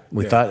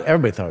 We thought,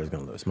 everybody thought he was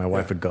going to lose. My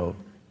wife would go,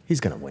 he's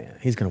going to win.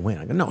 He's going to win.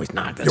 I go, no, he's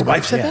not. Your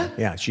wife said that?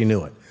 Yeah, she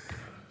knew it.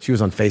 She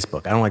was on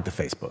Facebook. I don't like the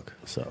Facebook,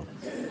 so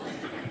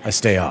I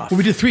stay off. Well,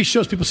 we did 3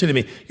 shows. People say to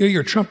me,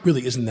 your Trump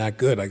really isn't that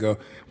good. I go,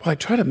 well, I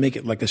try to make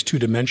it like as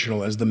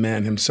two-dimensional as the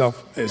man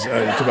himself is,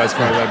 as far as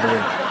I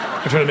believe.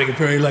 I try to make it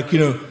very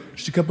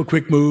just a couple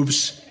quick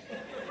moves.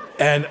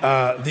 And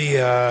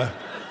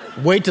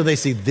wait till they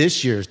see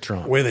this year's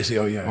Trump. Wait till they see,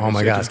 oh yeah. Oh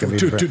my God, it's going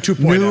to be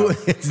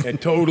 2.0.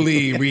 And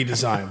totally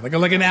redesigned,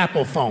 like an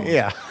Apple phone.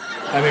 Yeah.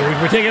 I mean,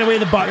 we're taking away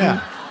the button.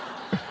 Yeah.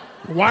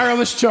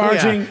 Wireless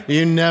charging. Yeah.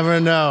 You never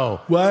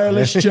know.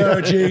 Wireless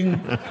charging.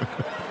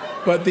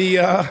 But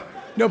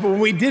but when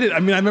we did it, I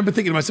mean, I remember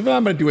thinking to myself,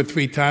 I'm going to do it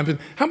 3 times. And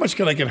how much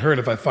can I get hurt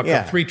if I fuck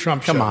up 3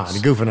 Trump shows? Come on,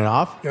 you're goofing it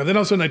off. Yeah. Then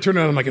all of a sudden I turn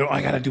around and I'm like,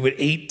 I got to do it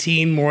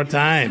 18 more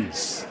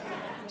times.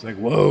 It's like,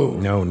 whoa.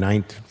 No,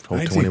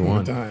 21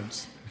 more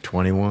times.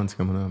 21's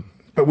coming up.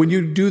 But when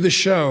you do the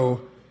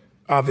show,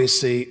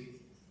 obviously,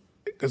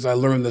 because I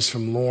learned this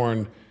from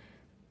Lorne,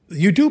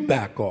 you do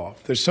back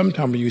off. There's some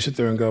time where you sit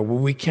there and go, well,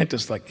 we can't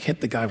just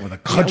hit the guy with a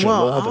cudgel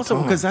all the time.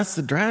 Also, because that's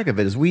the drag of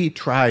it, is we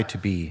try to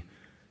be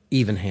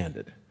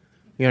even-handed.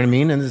 You know what I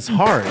mean? And it's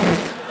hard.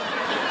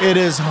 It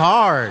is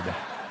hard.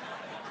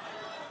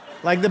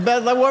 Like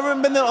what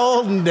have been the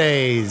olden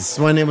days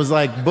when it was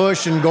like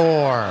Bush and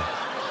Gore?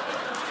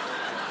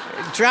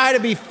 Try to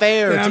be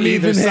fair to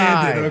either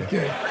side.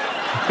 Okay.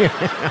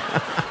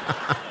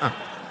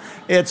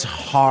 It's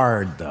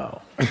hard,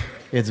 though.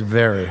 It's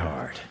very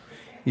hard.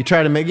 You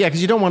try to make,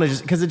 because you don't want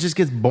to because it just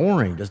gets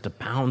boring just to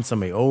pound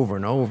somebody over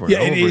and over and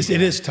over again.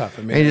 It is tough.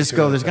 I mean, and you just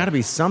go, there's got to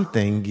be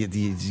something,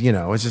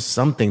 it's just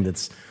something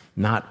that's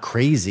not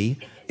crazy.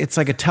 It's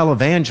like a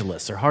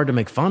televangelist. They're hard to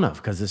make fun of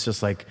because it's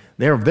just like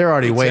they're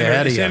already way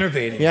ahead of you. It's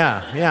enervating.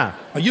 Yeah.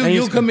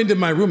 You'll come into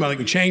my room, I'll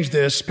change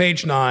this,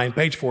 page 9,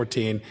 page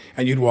 14,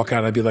 and you'd walk out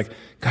and I'd be like,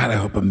 God, I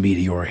hope a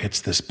meteor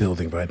hits this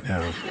building right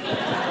now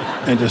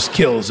and just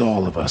kills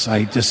all of us.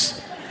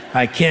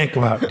 I can't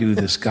go out and do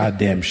this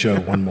goddamn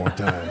show one more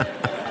time.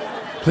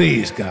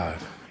 Please, God.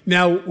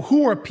 Now,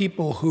 who are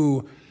people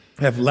who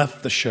have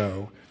left the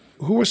show?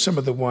 Who are some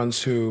of the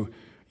ones who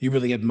you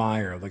really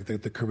admire, like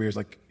the careers,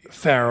 like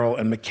Farrell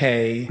and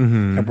McKay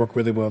have worked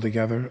really well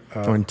together?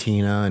 And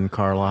Tina and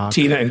Carlock.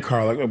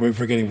 We're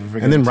forgetting.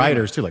 And then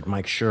writers, too, like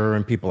Mike Schur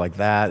and people like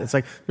that. It's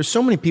like, there's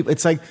so many people.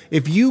 It's like,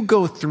 if you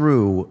go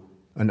through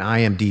an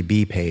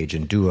IMDb page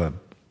and do a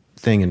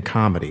thing in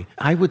comedy,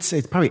 I would say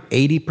it's probably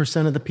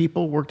 80% of the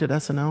people worked at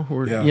SNL.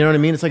 You know what I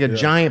mean? It's like a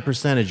giant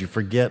percentage. You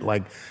forget,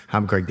 like,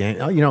 how Greg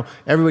Daniels,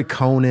 everybody,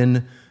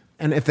 Conan,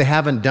 and if they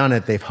haven't done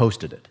it, they've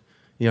hosted it.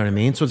 You know what I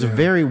mean? So it's a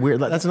very weird,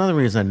 that's another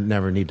reason I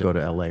never need to go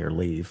to LA or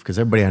leave, because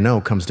everybody I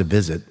know comes to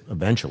visit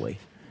eventually,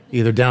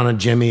 either down on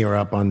Jimmy or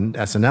up on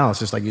SNL. It's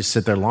just like you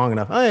sit there long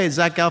enough. Hey,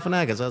 Zach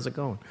Galifianakis, how's it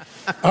going?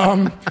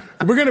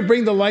 We're going to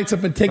bring the lights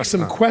up and take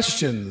some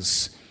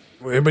questions.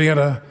 Everybody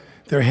got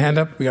their hand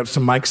up? We got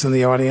some mics in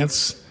the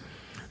audience.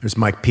 There's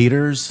Mike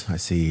Peters. I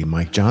see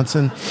Mike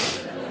Johnson.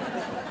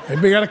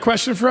 Anybody got a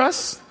question for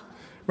us?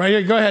 Right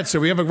here, go ahead, sir.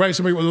 We have a right.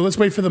 Let's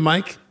wait for the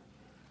mic.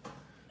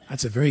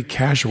 That's a very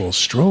casual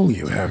stroll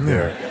you have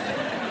there,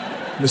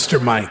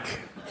 Mr. Mike.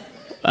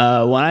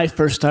 When I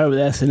first started with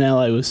SNL,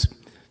 I was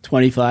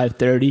 25,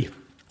 30.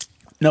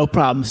 No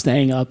problem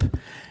staying up.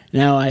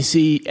 Now I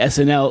see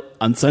SNL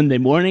on Sunday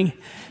morning,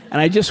 and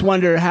I just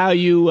wonder how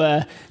you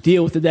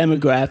deal with the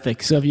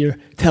demographics of your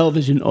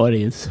television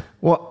audience.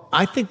 Well,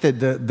 I think that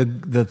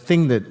the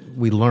thing that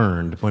we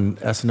learned when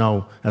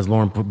SNL, as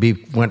Lorne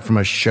went from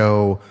a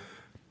show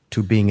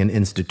to being an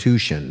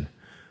institution,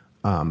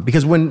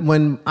 because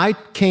when I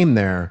came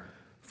there,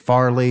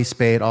 Farley,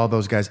 Spade, all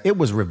those guys, it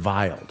was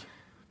reviled.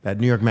 That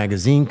New York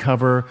Magazine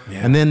cover,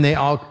 and then they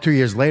all 2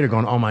 years later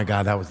going, oh my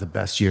God, that was the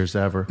best years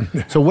ever.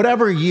 So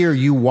whatever year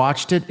you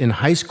watched it in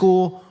high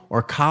school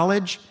or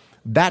college,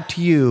 that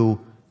to you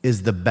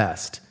is the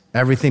best.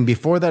 Everything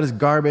before that is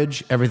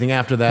garbage. Everything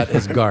after that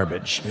is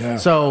garbage.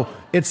 So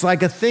it's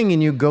like a thing,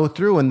 and you go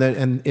through,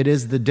 and it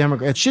is the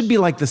demographic. It should be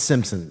like The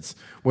Simpsons,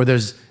 where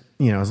there's,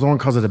 as Lorne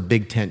calls it, a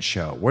big tent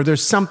show, where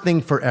there's something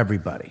for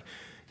everybody.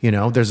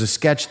 There's a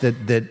sketch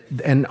that,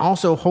 and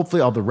also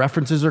hopefully all the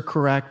references are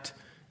correct,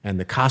 and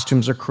the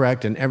costumes are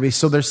correct,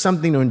 so there's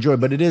something to enjoy,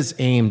 but it is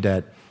aimed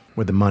at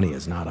where the money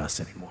is, not us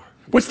anymore.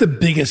 What's the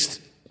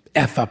biggest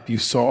F-up you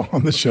saw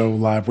on the show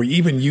live, where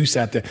even you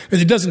sat there?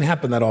 Because it doesn't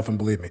happen that often,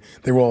 believe me.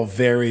 They were all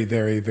very,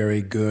 very,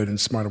 very good and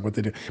smart at what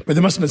they do. But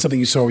there must have been something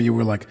you saw where you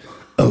were like,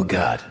 oh,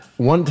 God.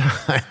 One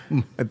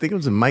time, I think it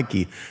was a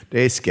Mikey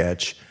Day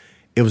sketch.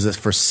 It was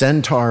for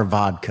Centaur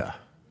Vodka.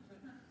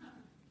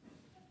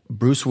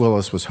 Bruce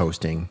Willis was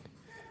hosting,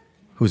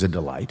 who's a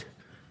delight.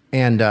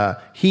 And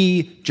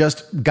he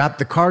just got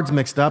the cards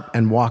mixed up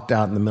and walked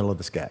out in the middle of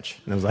the sketch.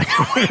 And I was like,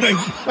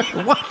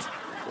 what?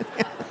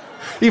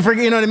 You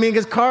forget, you know what I mean?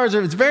 Because cars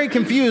it's very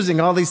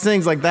confusing, all these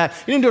things like that.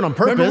 You didn't do it on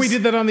purpose. Remember we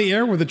did that on the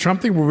air with the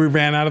Trump thing where we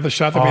ran out of the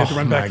shot that we had to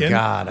run back in? Oh, my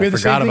God. I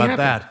forgot about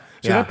that.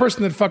 So that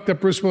person that fucked up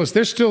Bruce Willis,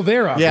 they're still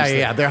there, obviously.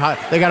 Yeah. They're hot.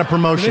 They got a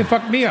promotion. They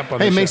fucked me up on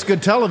the show. Hey, makes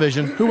good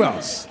television. Who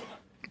else?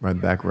 Right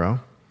back row.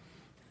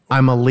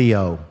 I'm a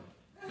Leo.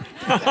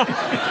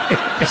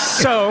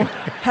 So,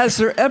 has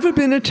there ever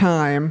been a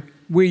time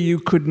where you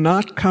could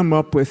not come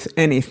up with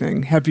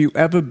anything? Have you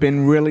ever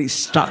been really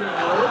stuck?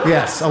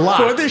 Yes, a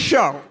lot. For the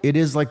show. It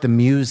is like the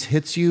muse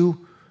hits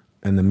you,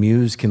 and the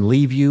muse can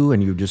leave you,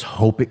 and you just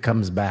hope it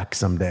comes back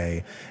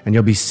someday. And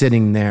you'll be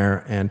sitting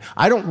there, and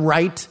I don't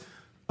write,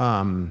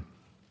 even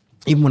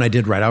when I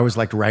did write, I always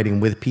liked writing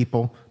with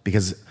people,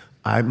 because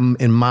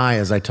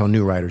as I tell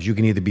new writers, you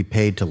can either be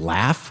paid to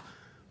laugh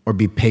or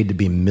be paid to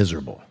be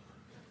miserable.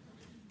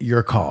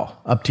 Your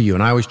call, up to you.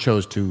 And I always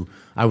chose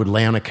I would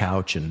lay on a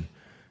couch and,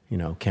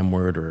 Ken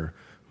Word or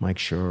Mike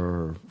Schur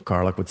or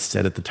Garlic would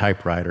sit at the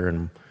typewriter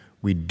and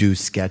we'd do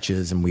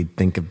sketches and we'd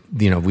think of,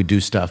 we'd do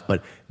stuff.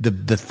 But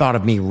the thought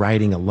of me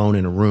writing alone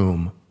in a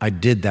room, I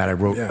did that. I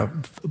wrote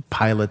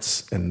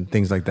pilots and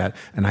things like that,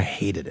 and I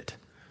hated it.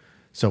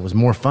 So it was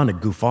more fun to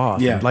goof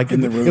off. Yeah, like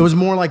in the room. It was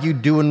more like you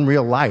do in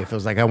real life. It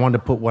was like I wanted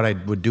to put what I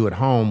would do at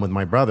home with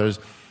my brothers.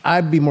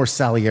 I'd be more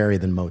Salieri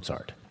than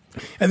Mozart.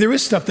 And there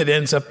is stuff that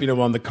ends up,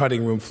 on the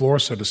cutting room floor,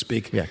 so to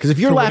speak. Yeah, because if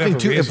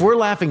we're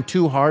laughing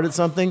too hard at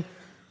something,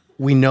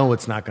 we know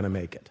it's not going to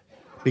make it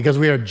because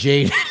we are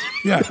jaded.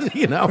 Yeah,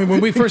 I mean, when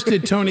we first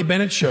did Tony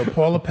Bennett Show,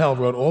 Paul Appel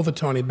wrote all the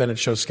Tony Bennett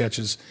Show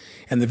sketches,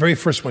 and the very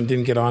first one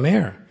didn't get on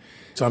air.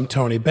 So I'm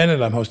Tony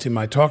Bennett. I'm hosting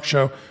my talk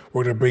show.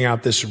 We're going to bring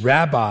out this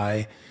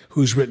rabbi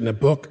who's written a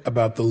book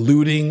about the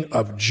looting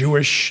of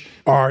Jewish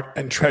art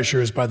and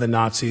treasures by the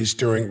Nazis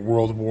during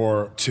World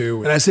War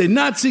II. And I say,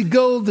 Nazi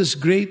Gold, this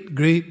great,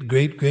 great,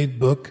 great, great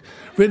book,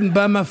 written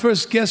by my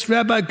first guest,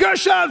 Rabbi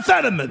Gershon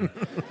Fetterman.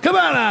 Come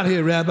on out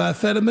here, Rabbi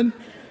Fetterman.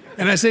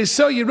 And I say,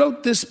 so you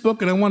wrote this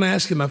book, and I want to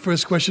ask you my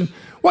first question.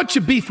 What's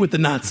your beef with the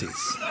Nazis?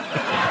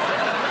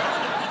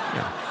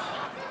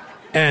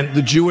 And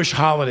the Jewish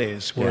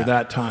holidays were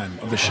that time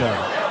of the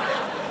show.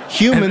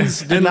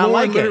 Humans did not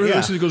like it.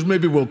 Yeah. He goes,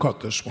 maybe we'll cut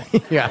this one.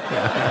 Yeah.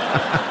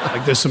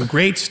 Like there's some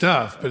great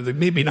stuff, but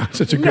maybe not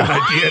such a good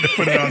idea to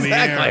put it on the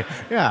air.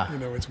 Yeah.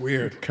 It's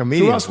weird.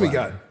 Comedians. Who else we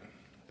got?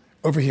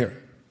 Over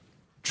here.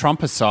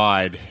 Trump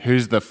aside,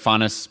 who's the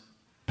funnest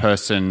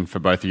person for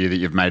both of you that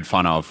you've made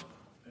fun of?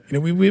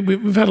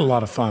 We've had a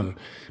lot of fun,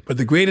 but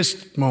the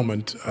greatest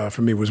moment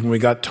for me was when we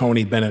got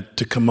Tony Bennett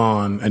to come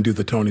on and do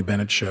the Tony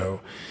Bennett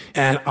Show,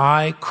 and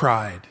I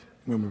cried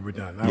when we were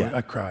done. I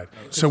cried.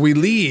 So we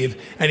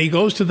leave, and he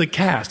goes to the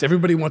cast.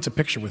 Everybody wants a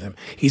picture with him.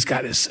 He's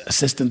got his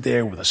assistant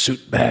there with a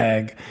suit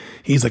bag.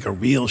 He's like a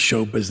real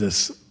show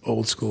business,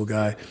 old school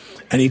guy.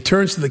 And he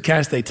turns to the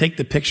cast. They take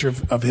the picture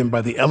of him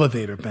by the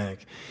elevator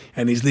bank,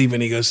 and he's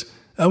leaving. He goes,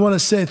 I want to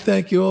say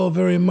thank you all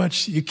very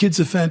much. You kids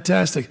are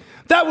fantastic.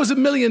 That was $1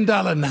 million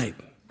night.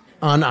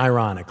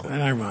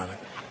 Unironically.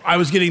 I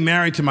was getting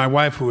married to my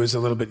wife, who is a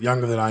little bit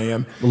younger than I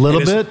am. A little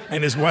bit?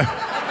 And his wife...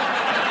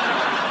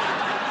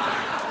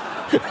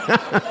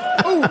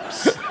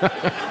 Oops.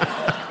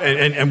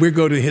 And we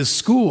go to his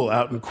school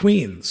out in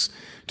Queens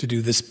to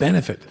do this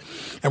benefit.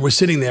 And we're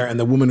sitting there, and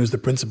the woman who's the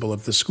principal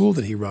of the school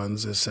that he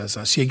runs says,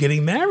 so you're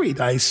getting married.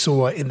 I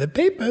saw in the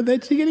paper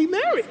that you're getting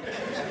married.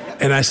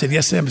 And I said,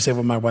 yes, I am. I said,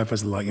 well, my wife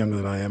was a lot younger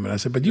than I am. And I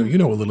said, but you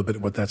know a little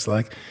bit what that's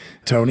like.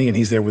 Tony, and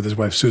he's there with his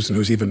wife, Susan,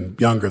 who's even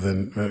younger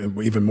than,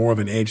 even more of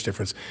an age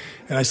difference.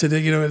 And I said,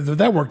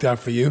 that worked out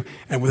for you.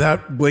 And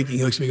without blinking,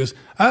 he looks at me and goes,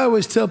 I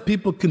always tell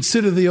people,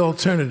 consider the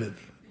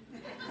alternative.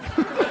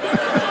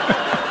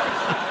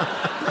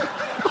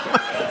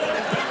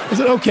 I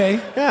said, okay.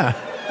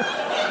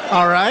 Yeah.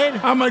 All right.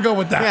 I'm going to go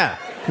with that. Yeah.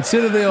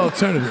 Consider the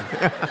alternative.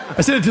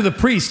 I said it to the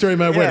priest during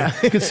my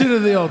wedding. Consider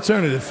the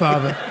alternative,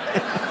 Father.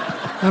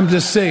 I'm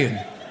just saying.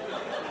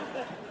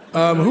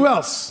 Who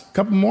else? A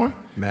couple more?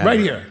 Matter.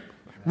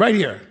 Right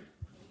here.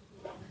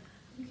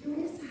 I'm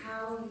curious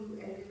how you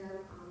ended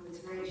up on The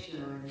Tonight Show.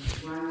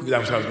 That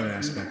was what I was going to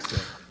ask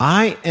next.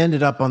 I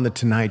ended up on The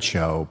Tonight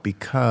Show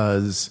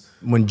because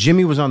when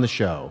Jimmy was on the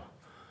show,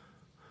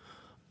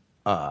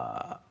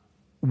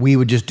 we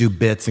would just do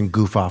bits and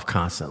goof off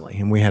constantly.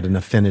 And we had an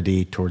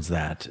affinity towards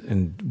that.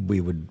 And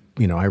we would,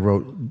 I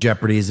wrote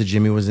Jeopardies that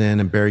Jimmy was in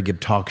and Barry Gibb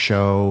Talk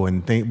Show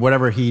and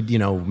whatever he'd,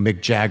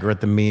 Mick Jagger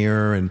at the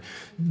Mirror.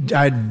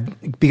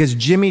 And because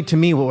Jimmy, to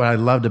me, what I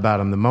loved about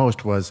him the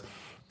most was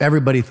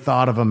everybody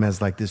thought of him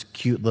as like this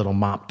cute little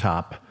mop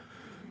top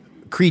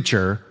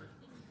creature.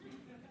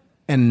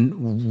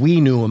 And we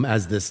knew him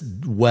as this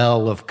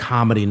well of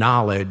comedy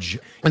knowledge.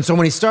 And so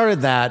when he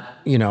started that,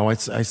 he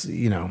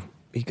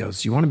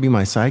goes, "You want to be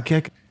my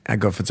sidekick?" I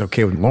go, "If it's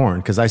okay with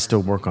Lauren," because I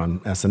still work on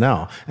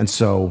SNL. And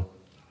so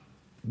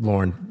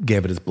Lauren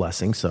gave it his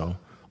blessing, so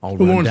I'll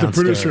run Lauren's downstairs.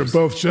 the producer of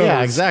both shows.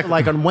 Yeah, exactly.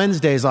 Like on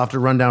Wednesdays, I'll have to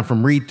run down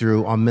from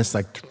read-through. I'll miss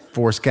like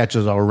 4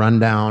 sketches. I'll run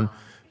down,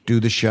 do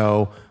the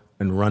show,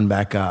 and run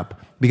back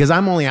up. Because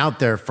I'm only out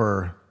there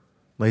for,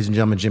 ladies and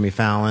gentlemen, Jimmy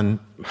Fallon.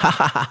 Ha,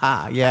 ha, ha,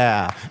 ha,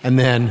 yeah. And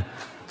then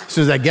as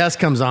soon as that guest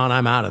comes on,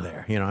 I'm out of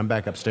there. I'm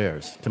back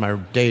upstairs to my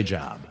day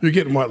job. You're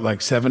getting what, like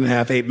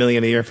 $7.5, $8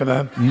 million a year for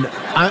that?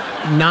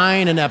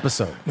 9 an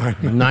episode.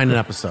 9 an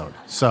episode.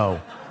 So...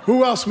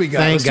 Who else we got?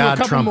 Thank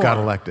God Trump got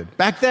elected.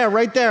 Back there,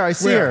 right there. I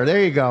see her.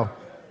 There you go.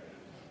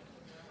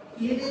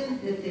 Given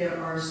that there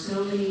are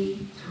so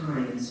many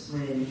times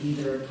when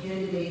either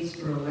candidates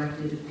for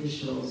elected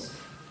officials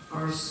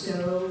are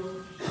so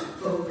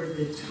over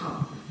the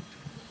top,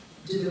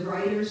 do the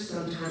writers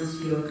sometimes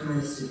feel kind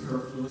of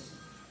superfluous?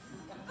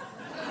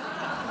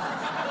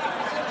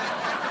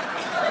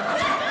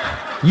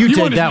 You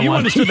take that one. You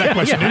understood that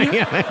question, didn't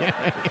you?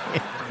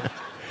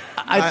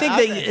 I think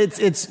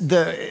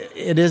that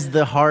it is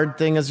the hard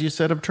thing, as you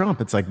said, of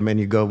Trump. It's like when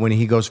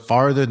he goes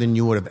farther than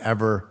you would have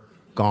ever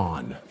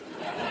gone.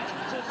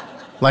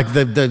 Like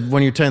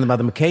when you're telling them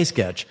about the McKay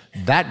sketch,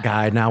 that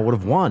guy now would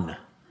have won.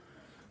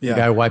 Yeah. The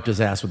guy wiped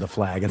his ass with a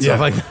flag and stuff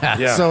like that.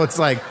 Yeah. So it's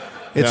like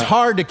it's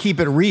hard to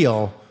keep it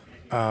real.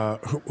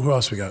 Who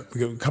else we got? We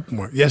got a couple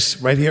more. Yes,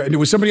 right here. And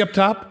was somebody up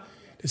top?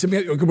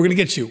 We're going to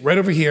get you right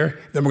over here.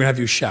 Then we're going to have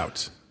you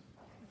shout.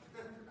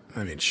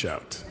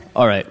 Shout.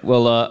 All right.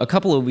 Well, a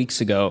couple of weeks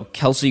ago,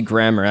 Kelsey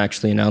Grammer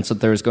actually announced that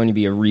there was going to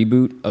be a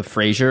reboot of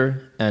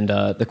Frasier. And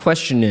the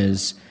question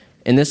is,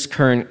 in this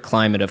current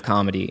climate of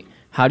comedy,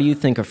 how do you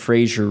think a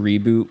Frasier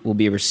reboot will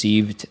be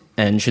received?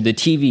 And should the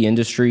TV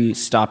industry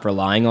stop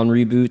relying on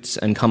reboots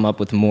and come up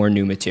with more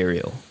new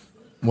material?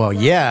 Well,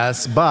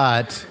 yes,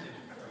 but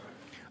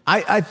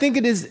I think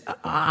it is.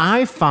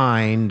 I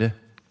find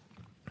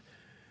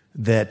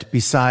that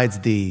besides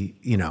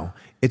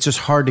it's just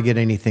hard to get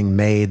anything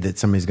made that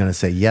somebody's going to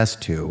say yes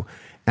to.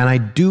 And I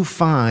do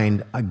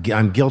find,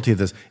 I'm guilty of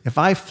this, if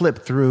I flip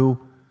through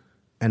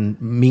and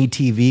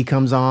MeTV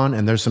comes on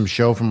and there's some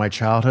show from my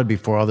childhood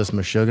before all this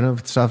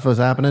Meshuggah stuff was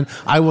happening,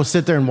 I will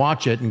sit there and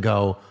watch it and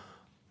go,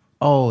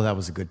 oh, that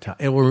was a good time.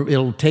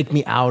 It'll take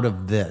me out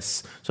of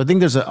this. So I think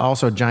there's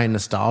also a giant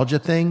nostalgia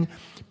thing,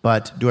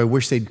 but do I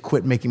wish they'd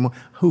quit making more?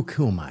 Who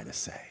am I to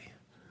say?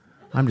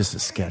 I'm just a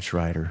sketch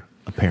writer.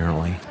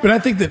 Apparently. But I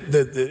think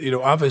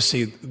that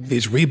obviously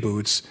these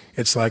reboots,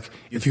 it's like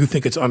if you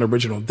think it's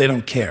unoriginal, they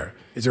don't care.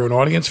 Is there an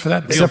audience for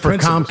that? Except for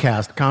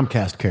Comcast.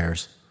 Comcast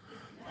cares.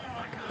 Oh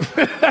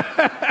my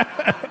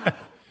God.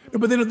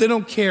 But they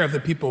don't care if the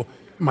people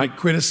might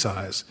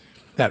criticize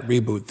that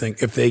reboot thing.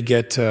 If they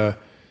get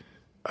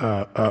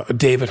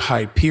David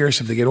Hyde Pierce,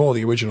 if they get all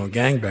the original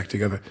gang back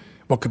together,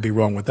 what could be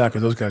wrong with that?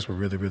 Because those guys were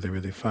really, really,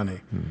 really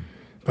funny.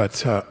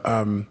 But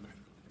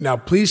now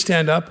please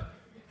stand up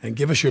and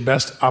give us your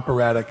best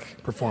operatic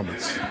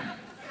performance. How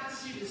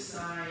do you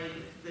decide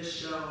the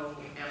show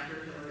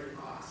after Hillary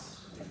lost,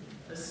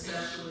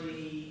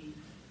 especially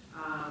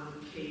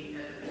Kate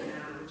at the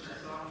piano, which I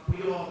thought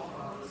we all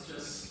thought was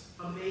just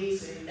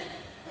amazing.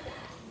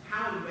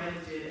 How and when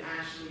did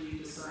actually you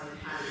decide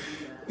how to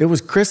do that? It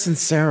was Chris and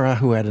Sarah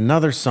who had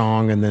another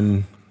song, and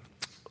then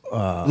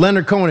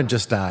Leonard Cohen had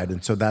just died,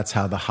 and so that's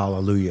how the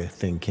Hallelujah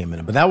thing came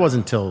in. But that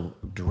wasn't until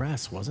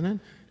Dress, wasn't it?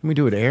 Didn't we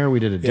do it air?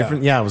 We did a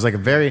different... Yeah, it was like a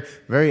very,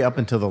 very up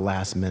until the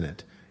last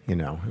minute. It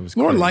was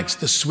Lauren likes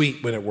the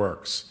sweet when it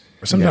works.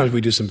 Sometimes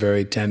we do some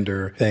very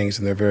tender things,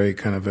 and they're very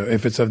kind of,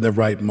 if it's of the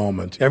right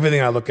moment.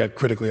 Everything I look at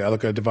critically, I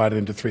look at divided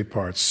into 3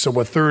 parts. So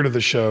a third of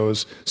the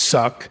shows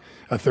suck,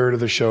 a third of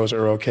the shows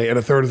are okay, and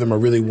a third of them are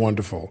really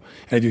wonderful.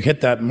 And if you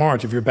hit that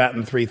march, if you're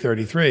batting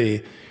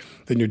 .333,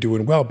 then you're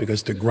doing well,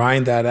 because to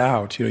grind that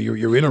out,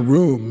 you're in a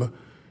room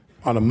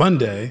on a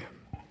Monday,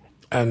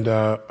 and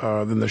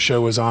then the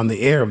show is on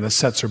the air, and the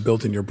sets are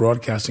built, and you're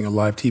broadcasting a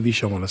live TV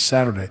show on a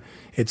Saturday.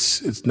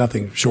 It's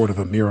nothing short of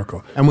a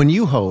miracle. And when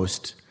you've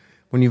hosted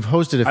a few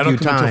times, I don't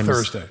come until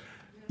Thursday.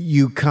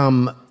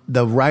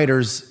 The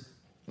writers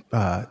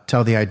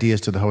tell the ideas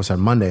to the host on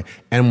Monday,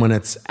 and when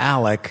it's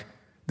Alec,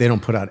 they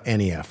don't put out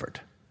any effort.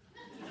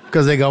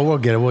 Because they go, we'll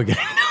get it.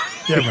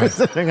 Yeah,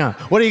 right. Hang on.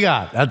 What do you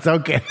got? That's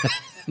okay.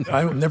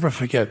 I will never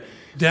forget.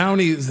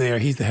 Downey is there.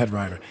 He's the head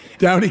writer.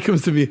 Downey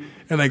comes to me,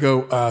 and I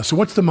go, so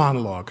what's the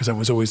monologue? Because I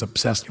was always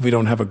obsessed. If we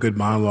don't have a good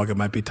monologue, it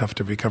might be tough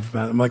to recover from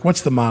that. I'm like,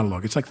 what's the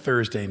monologue? It's like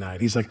Thursday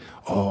night. He's like,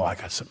 oh, I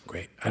got something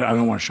great. I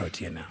don't want to show it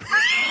to you now.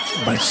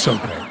 But it's so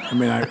great. I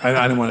mean,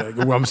 I don't want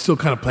to. Well, I'm still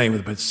kind of playing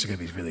with it, but it's going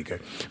to be really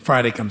good.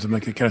 Friday comes. I'm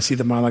like, can I see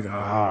the monologue?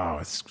 Oh,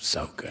 it's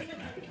so good.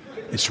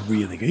 It's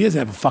really good. He doesn't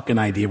have a fucking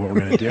idea what we're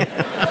going to do.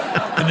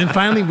 And then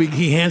finally,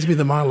 he hands me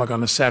the monologue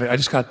on a Saturday. I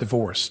just got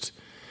divorced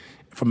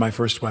from my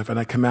first wife, and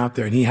I come out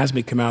there, and he has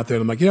me come out there,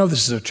 and I'm like,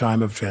 this is a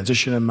time of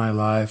transition in my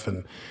life,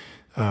 and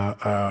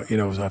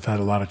I've had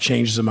a lot of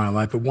changes in my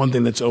life, but one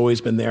thing that's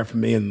always been there for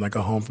me and like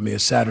a home for me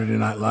is Saturday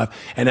Night Live.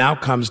 And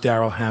out comes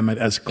Daryl Hammett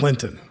as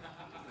Clinton.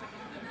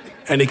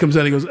 And he comes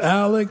out, he goes,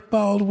 Alec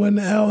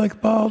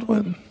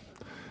Baldwin.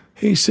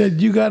 He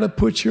said, you got to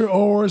put your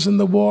oars in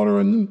the water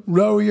and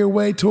row your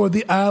way toward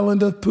the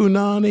island of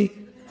Punani.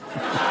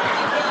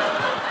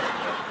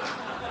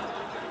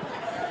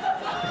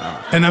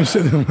 And I'm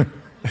sitting there like,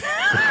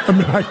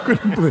 I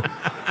couldn't believe it.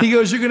 He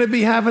goes, you're going to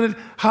be having it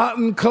hot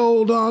and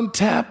cold on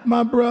tap,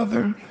 my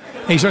brother.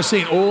 And he starts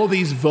saying all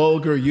these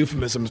vulgar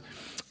euphemisms.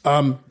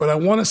 But I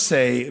want to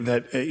say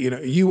that,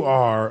 you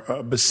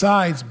are,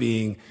 besides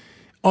being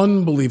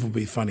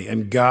unbelievably funny,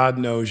 and God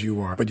knows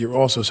you are, but you're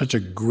also such a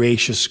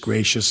gracious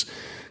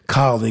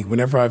colleague.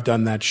 Whenever I've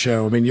done that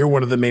show, I mean, you're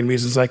one of the main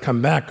reasons I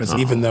come back, because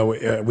even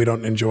though we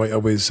don't enjoy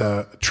always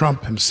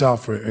Trump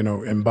himself or,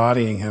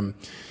 embodying him,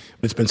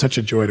 it's been such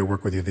a joy to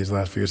work with you these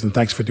last few years, and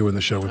thanks for doing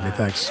the show with me.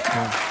 Thanks.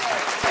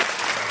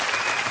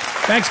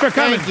 Thanks for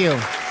coming. Thank you.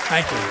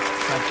 Thank you.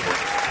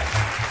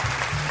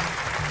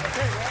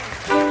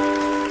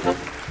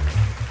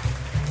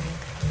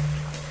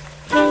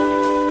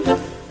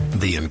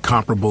 The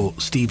incomparable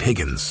Steve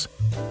Higgins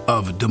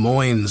of Des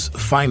Moines'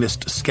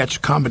 finest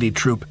sketch comedy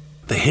troupe,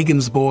 the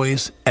Higgins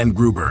Boys and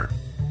Gruber.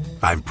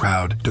 I'm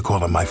proud to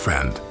call him my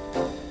friend.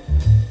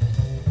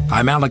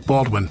 I'm Alec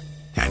Baldwin,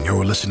 and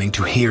you're listening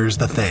to Here's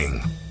the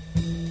Thing.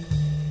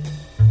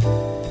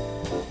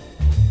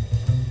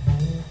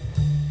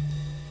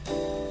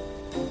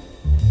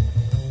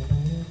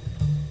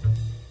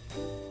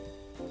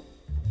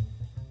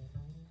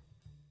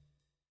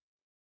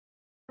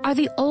 Are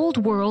the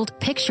old-world,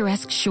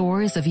 picturesque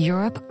shores of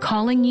Europe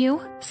calling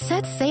you?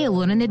 Set sail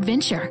on an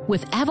adventure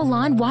with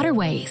Avalon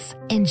Waterways.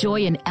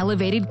 Enjoy an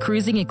elevated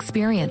cruising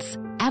experience.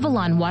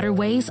 Avalon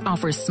Waterways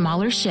offers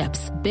smaller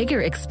ships,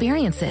 bigger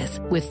experiences,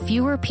 with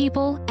fewer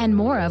people and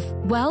more of,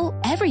 well,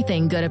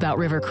 everything good about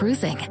river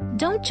cruising.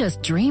 Don't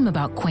just dream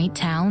about quaint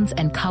towns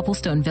and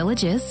cobblestone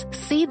villages.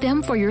 See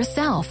them for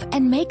yourself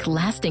and make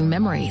lasting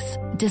memories.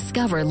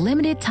 Discover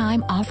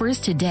limited-time offers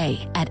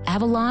today at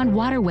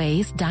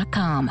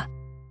AvalonWaterways.com.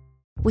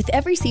 With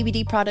every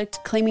CBD product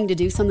claiming to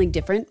do something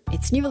different,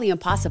 it's nearly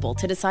impossible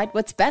to decide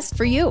what's best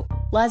for you.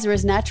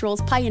 Lazarus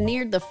Naturals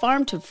pioneered the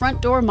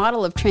farm-to-front-door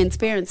model of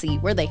transparency,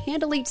 where they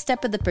handle each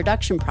step of the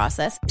production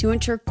process to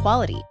ensure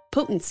quality,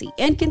 potency,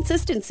 and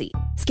consistency.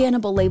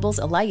 Scannable labels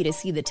allow you to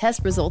see the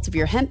test results of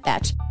your hemp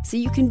batch, so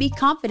you can be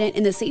confident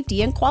in the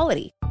safety and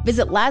quality.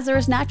 Visit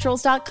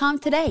LazarusNaturals.com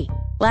today.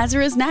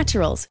 Lazarus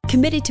Naturals,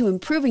 committed to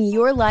improving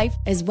your life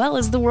as well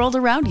as the world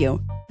around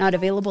you. Not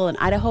available in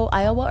Idaho,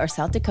 Iowa, or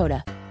South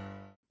Dakota.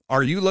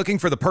 Are you looking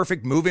for the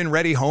perfect move-in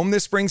ready home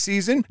this spring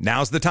season?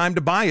 Now's the time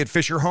to buy at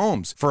Fisher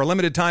Homes. For a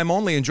limited time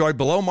only, enjoy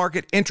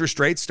below-market interest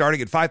rates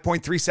starting at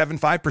 5.375%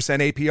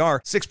 APR,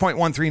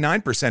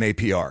 6.139%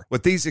 APR.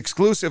 With these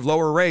exclusive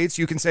lower rates,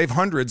 you can save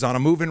hundreds on a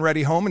move-in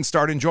ready home and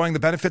start enjoying the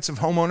benefits of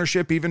home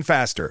ownership even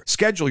faster.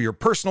 Schedule your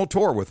personal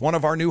tour with one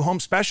of our new home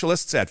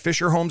specialists at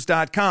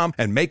FisherHomes.com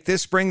and make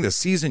this spring the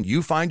season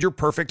you find your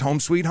perfect home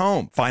sweet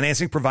home.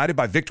 Financing provided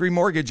by Victory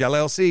Mortgage,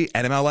 LLC,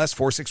 NMLS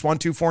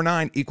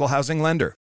 461249, Equal Housing Lender.